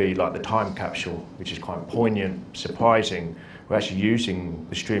experiences could be like the Time Capsule, which is quite poignant, surprising. We're actually using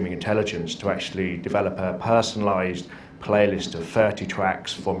the streaming intelligence to actually develop a personalised playlist of 30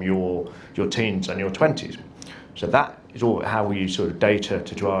 tracks from your teens and your 20s. So that is all how we use sort of data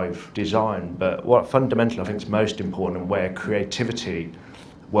to drive design. But what fundamentally I think is most important, and where creativity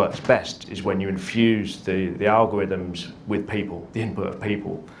works best, is when you infuse the algorithms with people, the input of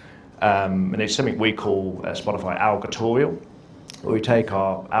people. And it's something we call Spotify algotorial, where we take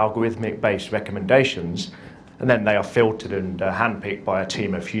our algorithmic-based recommendations, and then they are filtered and handpicked by a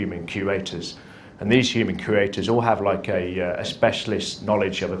team of human curators. And these human curators all have like a specialist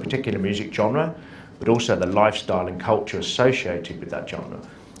knowledge of a particular music genre, but also the lifestyle and culture associated with that genre.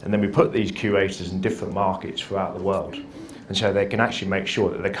 And then we put these curators in different markets throughout the world. And so they can actually make sure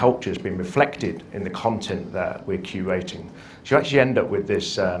that the culture has been reflected in the content that we're curating. So you actually end up with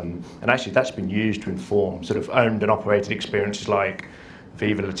this, and actually that's been used to inform sort of owned and operated experiences like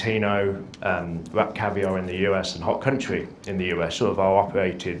Viva Latino, Rap Caviar in the US and Hot Country in the US, sort of our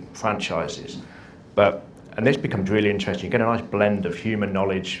operated franchises. And this becomes really interesting. You get a nice blend of human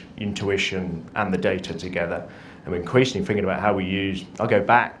knowledge, intuition, and the data together. And we're increasingly thinking about how we use, I'll go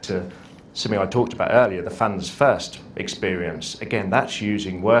back to something I talked about earlier, the fans first experience. Again, that's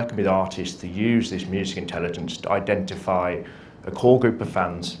using working with artists to use this music intelligence to identify a core group of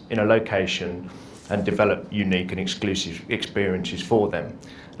fans in a location and develop unique and exclusive experiences for them.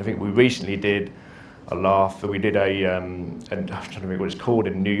 And I think we recently did a laugh, we did and I'm trying to remember what it's called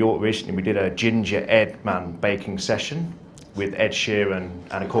in New York recently, we did a Ginger Ed Man baking session with Ed Sheeran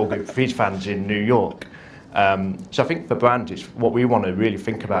and a core group of his fans in New York. So I think for brands, it's what we want to really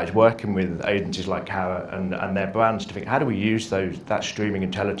think about is working with agencies like Carat and their brands to think, how do we use that streaming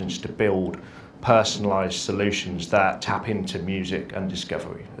intelligence to build personalised solutions that tap into music and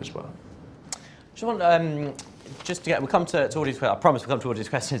discovery as well. Just to get, we'll come to audience questions. I promise we'll come to audience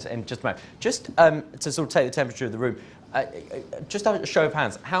questions in just a moment. Just to sort of take the temperature of the room, just a show of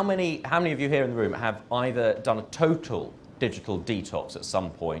hands, how many of you here in the room have either done a total digital detox at some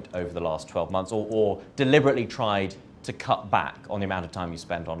point over the last 12 months or deliberately tried to cut back on the amount of time you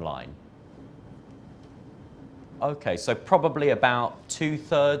spend online? Okay, so probably about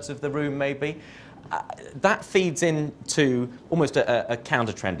 2/3 of the room maybe. That feeds into almost a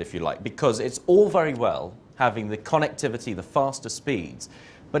counter trend, if you like, because it's all very well having the connectivity, the faster speeds,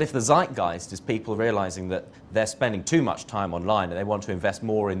 but if the zeitgeist is people realizing that they're spending too much time online and they want to invest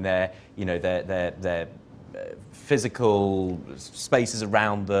more in their, you know, their physical spaces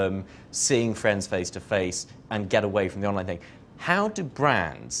around them, seeing friends face to face, and get away from the online thing, how do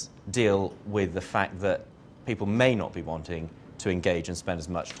brands deal with the fact that people may not be wanting to engage and spend as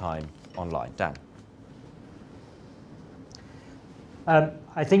much time online? Dan?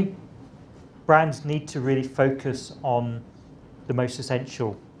 I think brands need to really focus on the most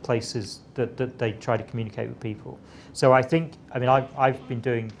essential places that they try to communicate with people. So I think, I mean, I've been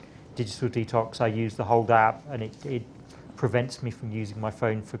doing digital detox. I use the Hold app, and it prevents me from using my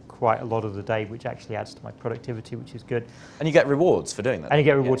phone for quite a lot of the day, which actually adds to my productivity, which is good. And you get rewards for doing that. And you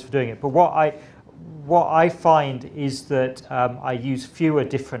get rewards for doing it. But what I find is that I use fewer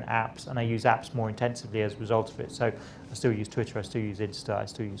different apps, and I use apps more intensively as a result of it. So I still use Twitter, I still use Insta, I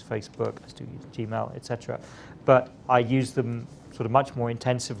still use Facebook, I still use Gmail, etc. But I use them sort of much more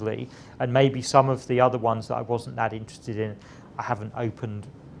intensively, and maybe some of the other ones that I wasn't that interested in, I haven't opened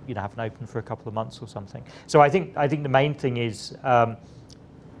for a couple of months or something. So I think the main thing is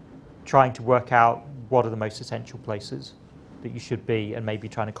trying to work out what are the most essential places that you should be, and maybe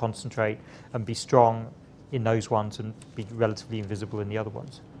trying to concentrate and be strong in those ones and be relatively invisible in the other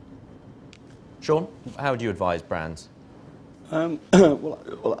ones. Sean, how would you advise brands?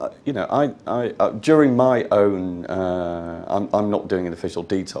 Well, you know, I during my own, I'm not doing an official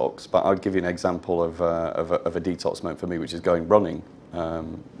detox, but I'd give you an example of a detox moment for me, which is going running.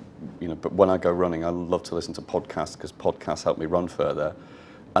 You know, but when I go running, I love to listen to podcasts because podcasts help me run further.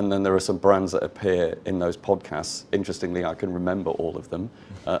 And then there are some brands that appear in those podcasts. Interestingly, I can remember all of them,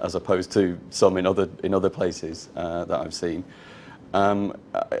 as opposed to some in other places that I've seen.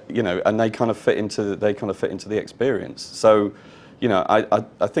 You know, and they kind of fit into the experience. So, you know,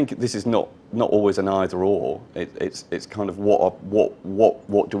 I think this is not always an either or. It's kind of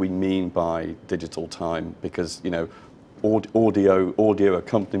what do we mean by digital time? Because, you know, audio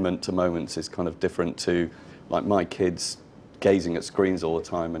accompaniment to moments is kind of different to, like, my kids gazing at screens all the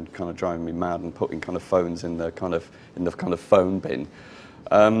time and kind of driving me mad and putting kind of phones in the kind of phone bin.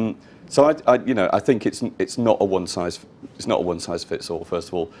 So I think it's not a one size fits all. First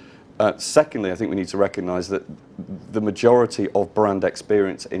of all, secondly, I think we need to recognise that the majority of brand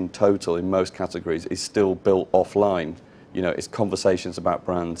experience in total in most categories is still built offline. You know, it's conversations about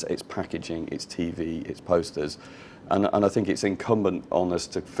brands, it's packaging, it's TV, it's posters. And I think it's incumbent on us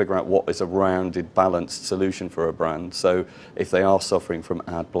to figure out what is a rounded, balanced solution for a brand. So if they are suffering from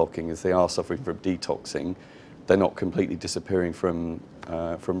ad blocking, if they are suffering from detoxing, they're not completely disappearing from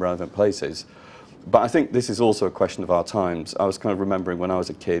relevant places. But I think this is also a question of our times. I was kind of remembering when I was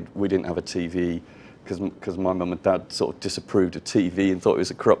a kid, we didn't have a TV because my mum and dad sort of disapproved of TV and thought it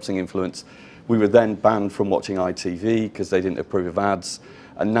was a corrupting influence. We were then banned from watching ITV because they didn't approve of ads.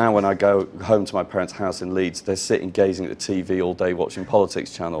 And now when I go home to my parents' house in Leeds, they're sitting gazing at the TV all day watching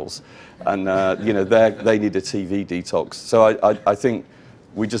politics channels. And you know, they need a TV detox. So I think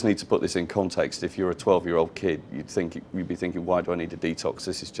we just need to put this in context. If you're a 12-year-old kid, you'd be thinking, why do I need a detox?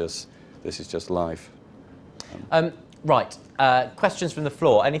 This is just life. Right, questions from the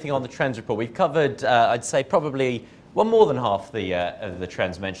floor. Anything on the trends report? We've covered, I'd say, probably more than half the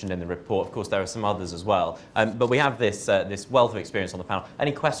trends mentioned in the report. Of course, there are some others as well. But we have this wealth of experience on the panel.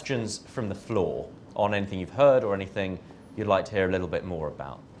 Any questions from the floor on anything you've heard or anything you'd like to hear a little bit more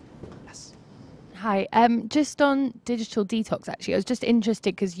about? Yes. Hi, just on digital detox, actually, I was just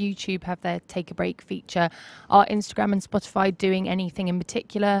interested because YouTube have their take a break feature. Are Instagram and Spotify doing anything in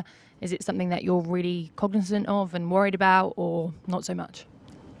particular? Is it something that you're really cognizant of and worried about, or not so much?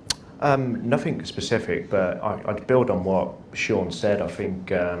 Nothing specific, but I'd build on what Sean said. I think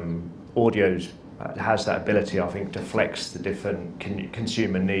audios has that ability, I think, to flex the different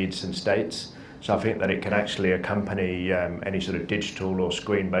consumer needs and states. So I think that it can actually accompany any sort of digital or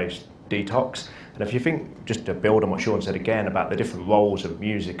screen-based detox. And if you think, just to build on what Sean said again about the different roles of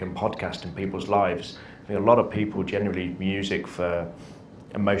music and podcast in people's lives, I think a lot of people generally use music for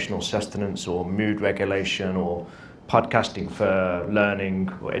emotional sustenance or mood regulation, or podcasting for learning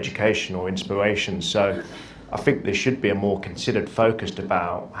or education or inspiration. So I think there should be a more considered focus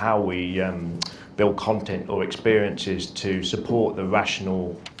about how we build content or experiences to support the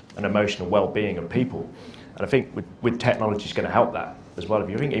rational and emotional well-being of people. And I think with technology is going to help that as well. If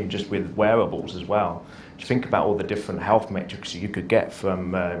you think even just with wearables as well, to think about all the different health metrics you could get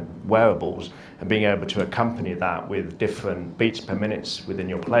from wearables, and being able to accompany that with different beats per minute within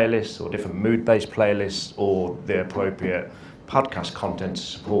your playlists, or different mood-based playlists, or the appropriate podcast content to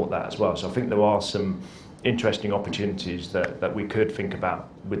support that as well. So I think there are some interesting opportunities that we could think about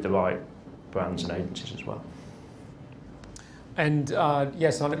with the right brands and agencies as well. And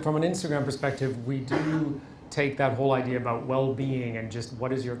yes, from an Instagram perspective, we do take that whole idea about well-being and just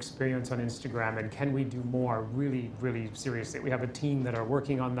what is your experience on Instagram, and can we do more really, really seriously. We have a team that are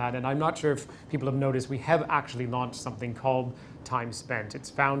working on that, and I'm not sure if people have noticed, we have actually launched something called Time Spent. It's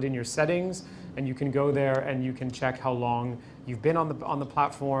found in your settings, and you can go there and you can check how long you've been on the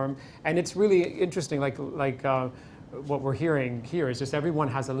platform. And it's really interesting, like what we're hearing here is just everyone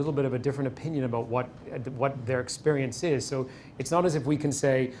has a little bit of a different opinion about what their experience is. So it's not as if we can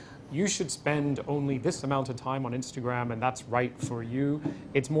say, you should spend only this amount of time on Instagram and that's right for you.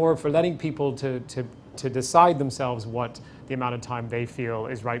 It's more for letting people to decide themselves what the amount of time they feel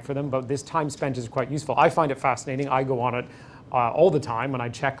is right for them. But this time spent is quite useful. I find it fascinating. I go on it all the time, and I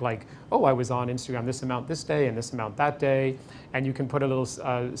check like, oh, I was on Instagram this amount this day and this amount that day. And you can put a little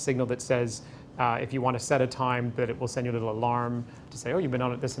signal that says, if you want to set a time, that it will send you a little alarm to say, oh, you've been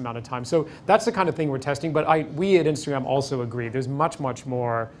on it this amount of time. So that's the kind of thing we're testing. But we at Instagram also agree there's much, much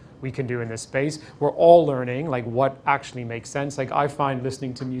more we can do in this space. We're all learning like what actually makes sense. Like I find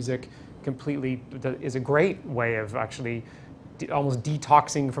listening to music completely is a great way of actually almost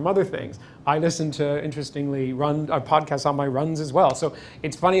detoxing from other things. I listen to, interestingly, podcasts on my runs as well. So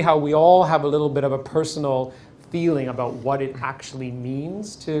it's funny how we all have a little bit of a personal feeling about what it actually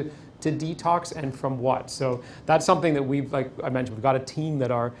means to detox and from what. So that's something that we've, like I mentioned, we've got a team that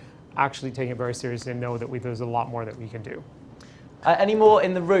are actually taking it very seriously and know that there's a lot more that we can do. Any more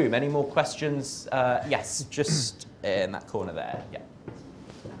in the room? Any more questions? Yes, just in that corner there. Yeah.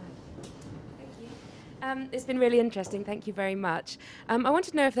 Thank you. It's been really interesting. Thank you very much. I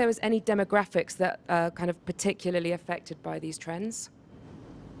wanted to know if there was any demographics that are kind of particularly affected by these trends.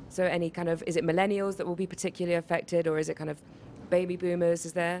 So any kind of, is it millennials that will be particularly affected, or is it kind of baby boomers?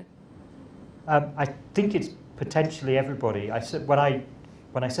 Is there? I think it's potentially everybody. When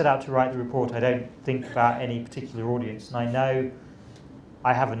I set out to write the report, I don't think about any particular audience, and I know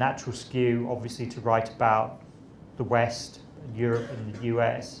I have a natural skew, obviously, to write about the West, Europe and the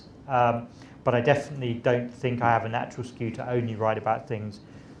US, but I definitely don't think I have a natural skew to only write about things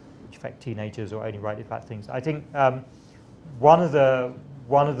which affect teenagers, or only write about things. I think one of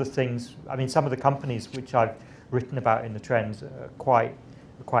the things, I mean, some of the companies which I've written about in the trends are quite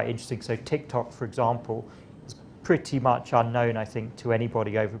interesting. So TikTok, for example, is pretty much unknown, I think, to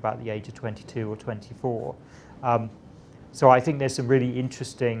anybody over about the age of 22 or 24. So I think there's some really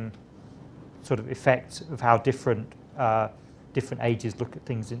interesting sort of effects of how different ages look at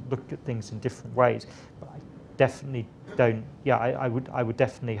things in different ways. But I definitely don't. Yeah, I would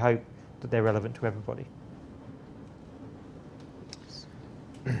definitely hope that they're relevant to everybody.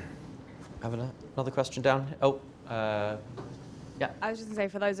 Have another question down. Oh, yeah. I was just going to say,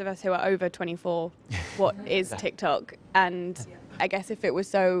 for those of us who are over 24, what is TikTok? And I guess if it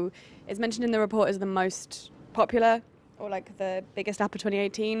was it's mentioned in the report as the most popular, or like the biggest app of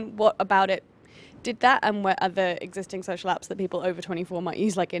 2018. What about it did that, and what other existing social apps that people over 24 might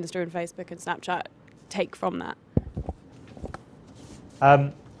use, like Insta and Facebook and Snapchat, take from that?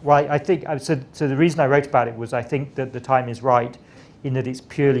 Well, I think, so the reason I wrote about it was I think that the time is right in that it's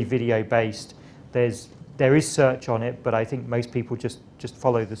purely video based. There's there is search on it, but I think most people just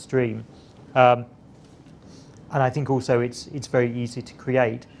follow the stream. And I think also it's very easy to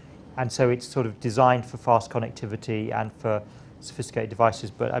create, and so it's sort of designed for fast connectivity and for sophisticated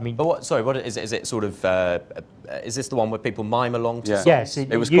devices. But I mean, but what is it? Is it sort of? Is this the one where people mime along to? Yeah. songs? yes,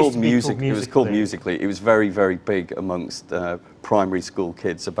 It was called Music. It was called Musically. It was very, very big amongst primary school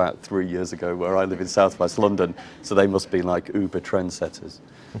kids about 3 years ago, where I live in Southwest London. So they must be like uber trendsetters.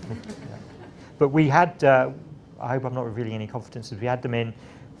 But we had. I hope I'm not revealing any confidences. We had them in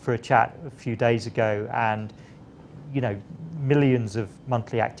for a chat a few days ago, and millions of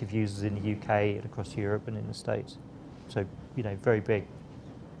monthly active users in the UK and across Europe and in the States. So, very big.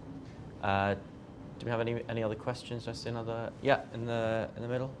 Do we have any other questions? Just another, in the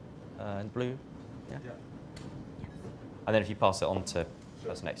middle, in blue, yeah. And then if you pass it on to the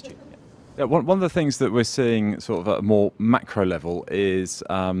person next to you. Yeah. Yeah, one of the things that we're seeing sort of at a more macro level is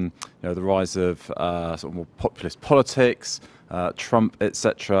the rise of sort of more populist politics, Trump,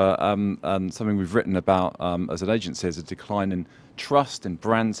 etc. And something we've written about as an agency is a decline in trust in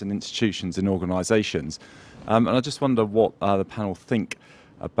brands and institutions and organisations. And I just wonder what the panel think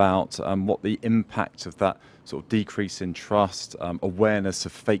about what the impact of that sort of decrease in trust, awareness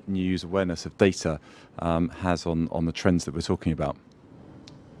of fake news, awareness of data has on the trends that we're talking about.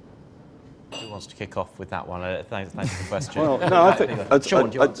 Who wants to kick off with that one? Thanks for the question. Well, no, I think Sean,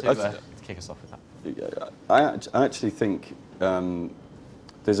 do you want to kick us off with that? I actually think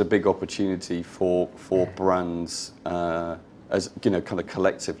there's a big opportunity for brands, as kind of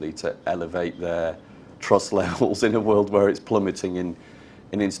collectively, to elevate their trust levels in a world where it's plummeting in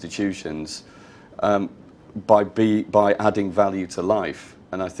institutions by adding value to life.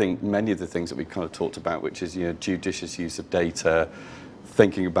 And I think many of the things that we kind of talked about, which is judicious use of data,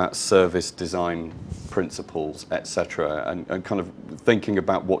 thinking about service design principles, etc., and kind of thinking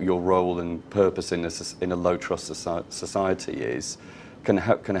about what your role and purpose in a low trust society is, can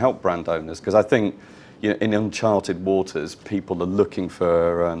help brand owners. Because I think in uncharted waters, people are looking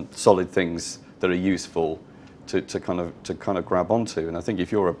for solid things that are useful to kind of grab onto. And I think if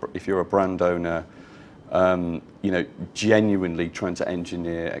you're a brand owner, genuinely trying to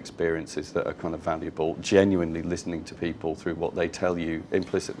engineer experiences that are kind of valuable, genuinely listening to people through what they tell you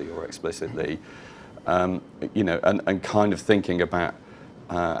implicitly or explicitly, and kind of thinking about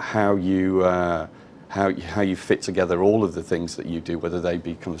how you fit together all of the things that you do, whether they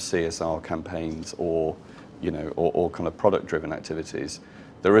be kind of CSR campaigns or kind of product-driven activities.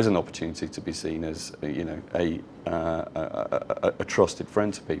 There is an opportunity to be seen as a trusted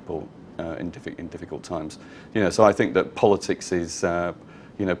friend to people in difficult times. So I think that politics is the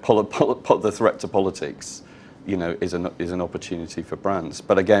threat to politics is an opportunity for brands.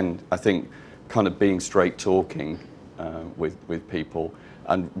 But again, I think kind of being straight talking with people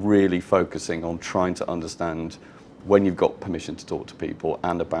and really focusing on trying to understand when you've got permission to talk to people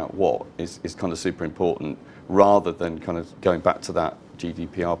and about what is kind of super important, rather than kind of going back to that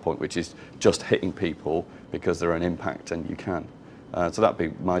GDPR point, which is just hitting people because they're an impact and you can. So that'd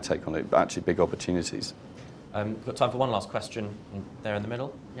be my take on it, but actually big opportunities. We've got time for one last question there in the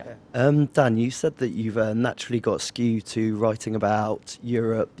middle. Yeah. Dan, you said that you've naturally got a skew to writing about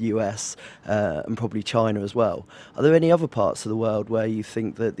Europe, US, and probably China as well. Are there any other parts of the world where you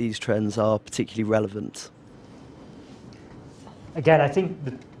think that these trends are particularly relevant? Again, I think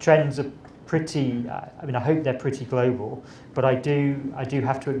the trends are pretty, I hope they're pretty global, but I do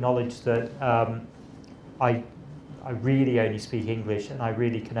have to acknowledge that I really only speak English, and I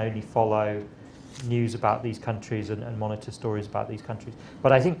really can only follow news about these countries and monitor stories about these countries.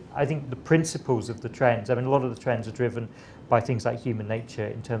 But I think the principles of the trends, a lot of the trends are driven by things like human nature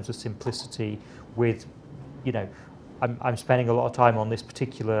in terms of simplicity with, I'm spending a lot of time on this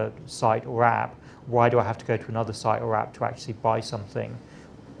particular site or app. Why do I have to go to another site or app to actually buy something?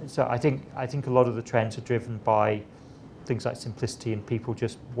 So I think a lot of the trends are driven by things like simplicity and people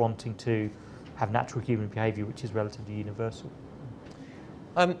just wanting to have natural human behaviour, which is relatively universal.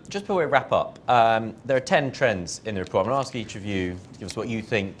 Just before we wrap up, there are 10 trends in the report. I'm going to ask each of you to give us what you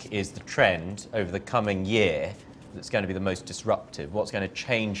think is the trend over the coming year that's going to be the most disruptive. What's going to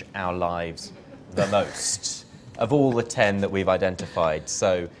change our lives the most of all the 10 that we've identified?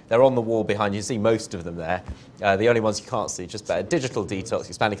 So they're on the wall behind you. You see most of them there. The only ones you can't see, just better. Digital detox,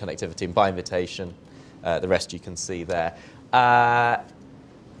 expanding connectivity, and by invitation. The rest you can see there.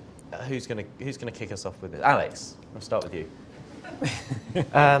 Who's going to kick us off with it? Alex, I'll start with you.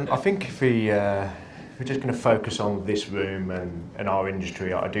 I think if we're just going to focus on this room and our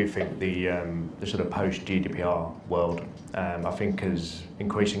industry, I do think the sort of post-GDPR world, I think as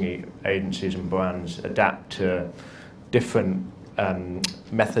increasingly agencies and brands adapt to different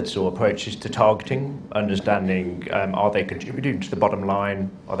methods or approaches to targeting, understanding are they contributing to the bottom line,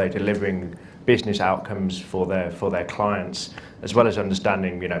 are they delivering business outcomes for their clients, as well as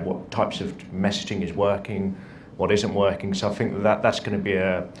understanding what types of messaging is working, what isn't working. So I think that's going to be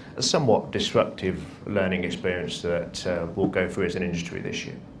a somewhat disruptive learning experience that we'll go through as an industry this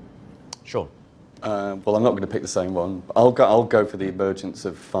year. Sure. Well, I'm not going to pick the same one. I'll go for the emergence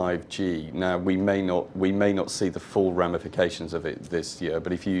of 5G. Now, we may not see the full ramifications of it this year,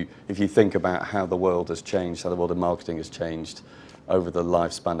 but if you think about how the world has changed, how the world of marketing has changed over the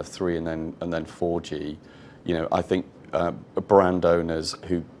lifespan of 3 and then 4G, I think brand owners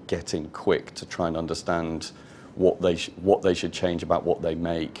who get in quick to try and understand what they should change about what they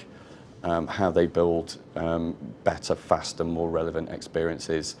make, how they build better, faster, more relevant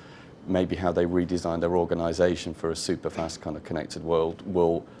experiences, maybe how they redesign their organization for a super fast kind of connected world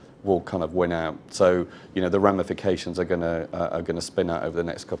will kind of win out. So, the ramifications are going to spin out over the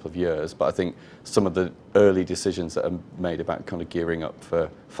next couple of years. But I think some of the early decisions that are made about kind of gearing up for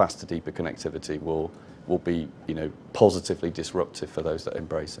faster, deeper connectivity will be, positively disruptive for those that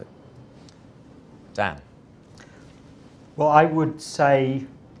embrace it. Dan. Well, I would say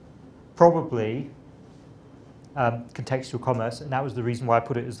probably contextual commerce, and that was the reason why I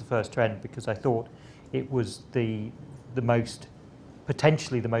put it as the first trend, because I thought it was the most,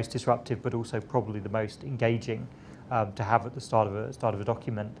 potentially the most disruptive, but also probably the most engaging to have at the start of a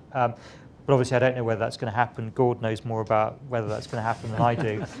document. But obviously, I don't know whether that's going to happen. Gord knows more about whether that's going to happen than I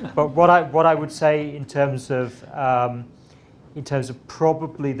do. But what I would say in terms of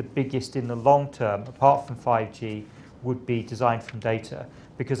probably the biggest in the long term, apart from 5G, would be design from data,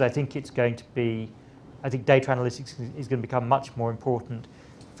 because I think it's going to be. I think data analytics is going to become much more important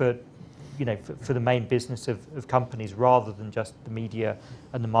for the main business of companies rather than just the media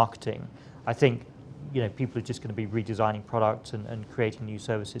and the marketing. I think people are just going to be redesigning products and creating new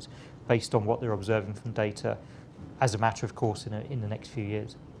services based on what they're observing from data, as a matter of course in the next few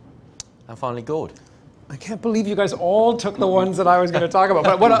years. And finally, Gord. I can't believe you guys all took the ones that I was going to talk about.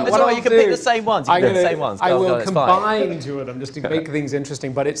 But what you can pick the same ones. You can pick the same ones. I will combine two of them just to make things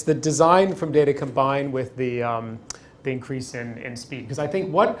interesting. But it's the design from data combined with the increase in speed. Because I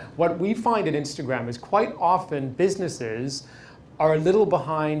think what we find at Instagram is quite often businesses are a little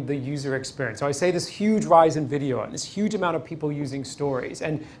behind the user experience. So I say this huge rise in video and this huge amount of people using stories.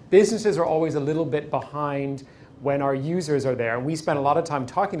 And businesses are always a little bit behind when our users are there. And we spend a lot of time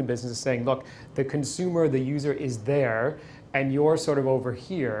talking to businesses saying, look, the consumer, the user is there, and you're sort of over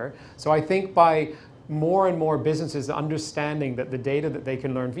here. So I think by more and more businesses understanding that the data that they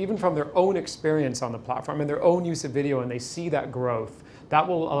can learn, even from their own experience on the platform and their own use of video, and they see that growth, that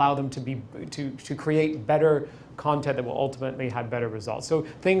will allow them to create better content that will ultimately have better results. So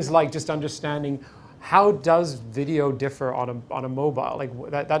things like just understanding how does video differ on a mobile?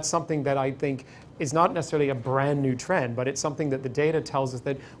 Like that's something that I think is not necessarily a brand new trend, but it's something that the data tells us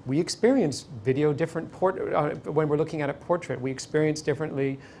that we experience video different when we're looking at a portrait. We experience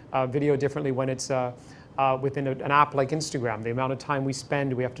video differently when it's within an app like Instagram. The amount of time we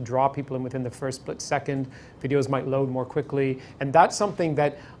spend, we have to draw people in within the first split second. Videos might load more quickly, and that's something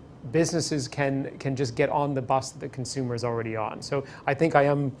that businesses can just get on the bus that the consumer is already on. So I think I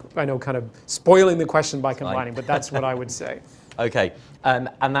know, kind of spoiling the question by combining, but that's what I would say. Okay, and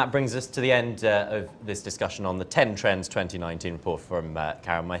that brings us to the end of this discussion on the 10 Trends 2019 report from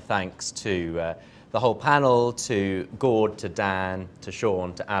Carat. My thanks to the whole panel, to Gord, to Dan, to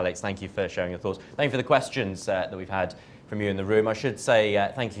Sean, to Alex. Thank you for sharing your thoughts. Thank you for the questions that we've had from you in the room. I should say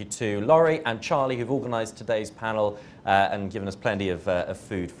thank you to Laurie and Charlie, who've organised today's panel and given us plenty of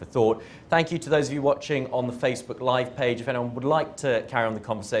food for thought. Thank you to those of you watching on the Facebook Live page. If anyone would like to carry on the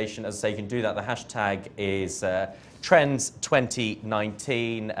conversation, as I say, you can do that. The hashtag is Trends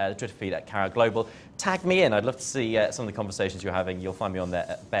 2019, the Twitter feed at Carat Global. Tag me in. I'd love to see some of the conversations you're having. You'll find me on there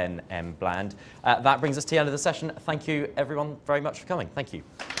at Ben M. Bland. That brings us to the end of the session. Thank you, everyone, very much for coming. Thank you.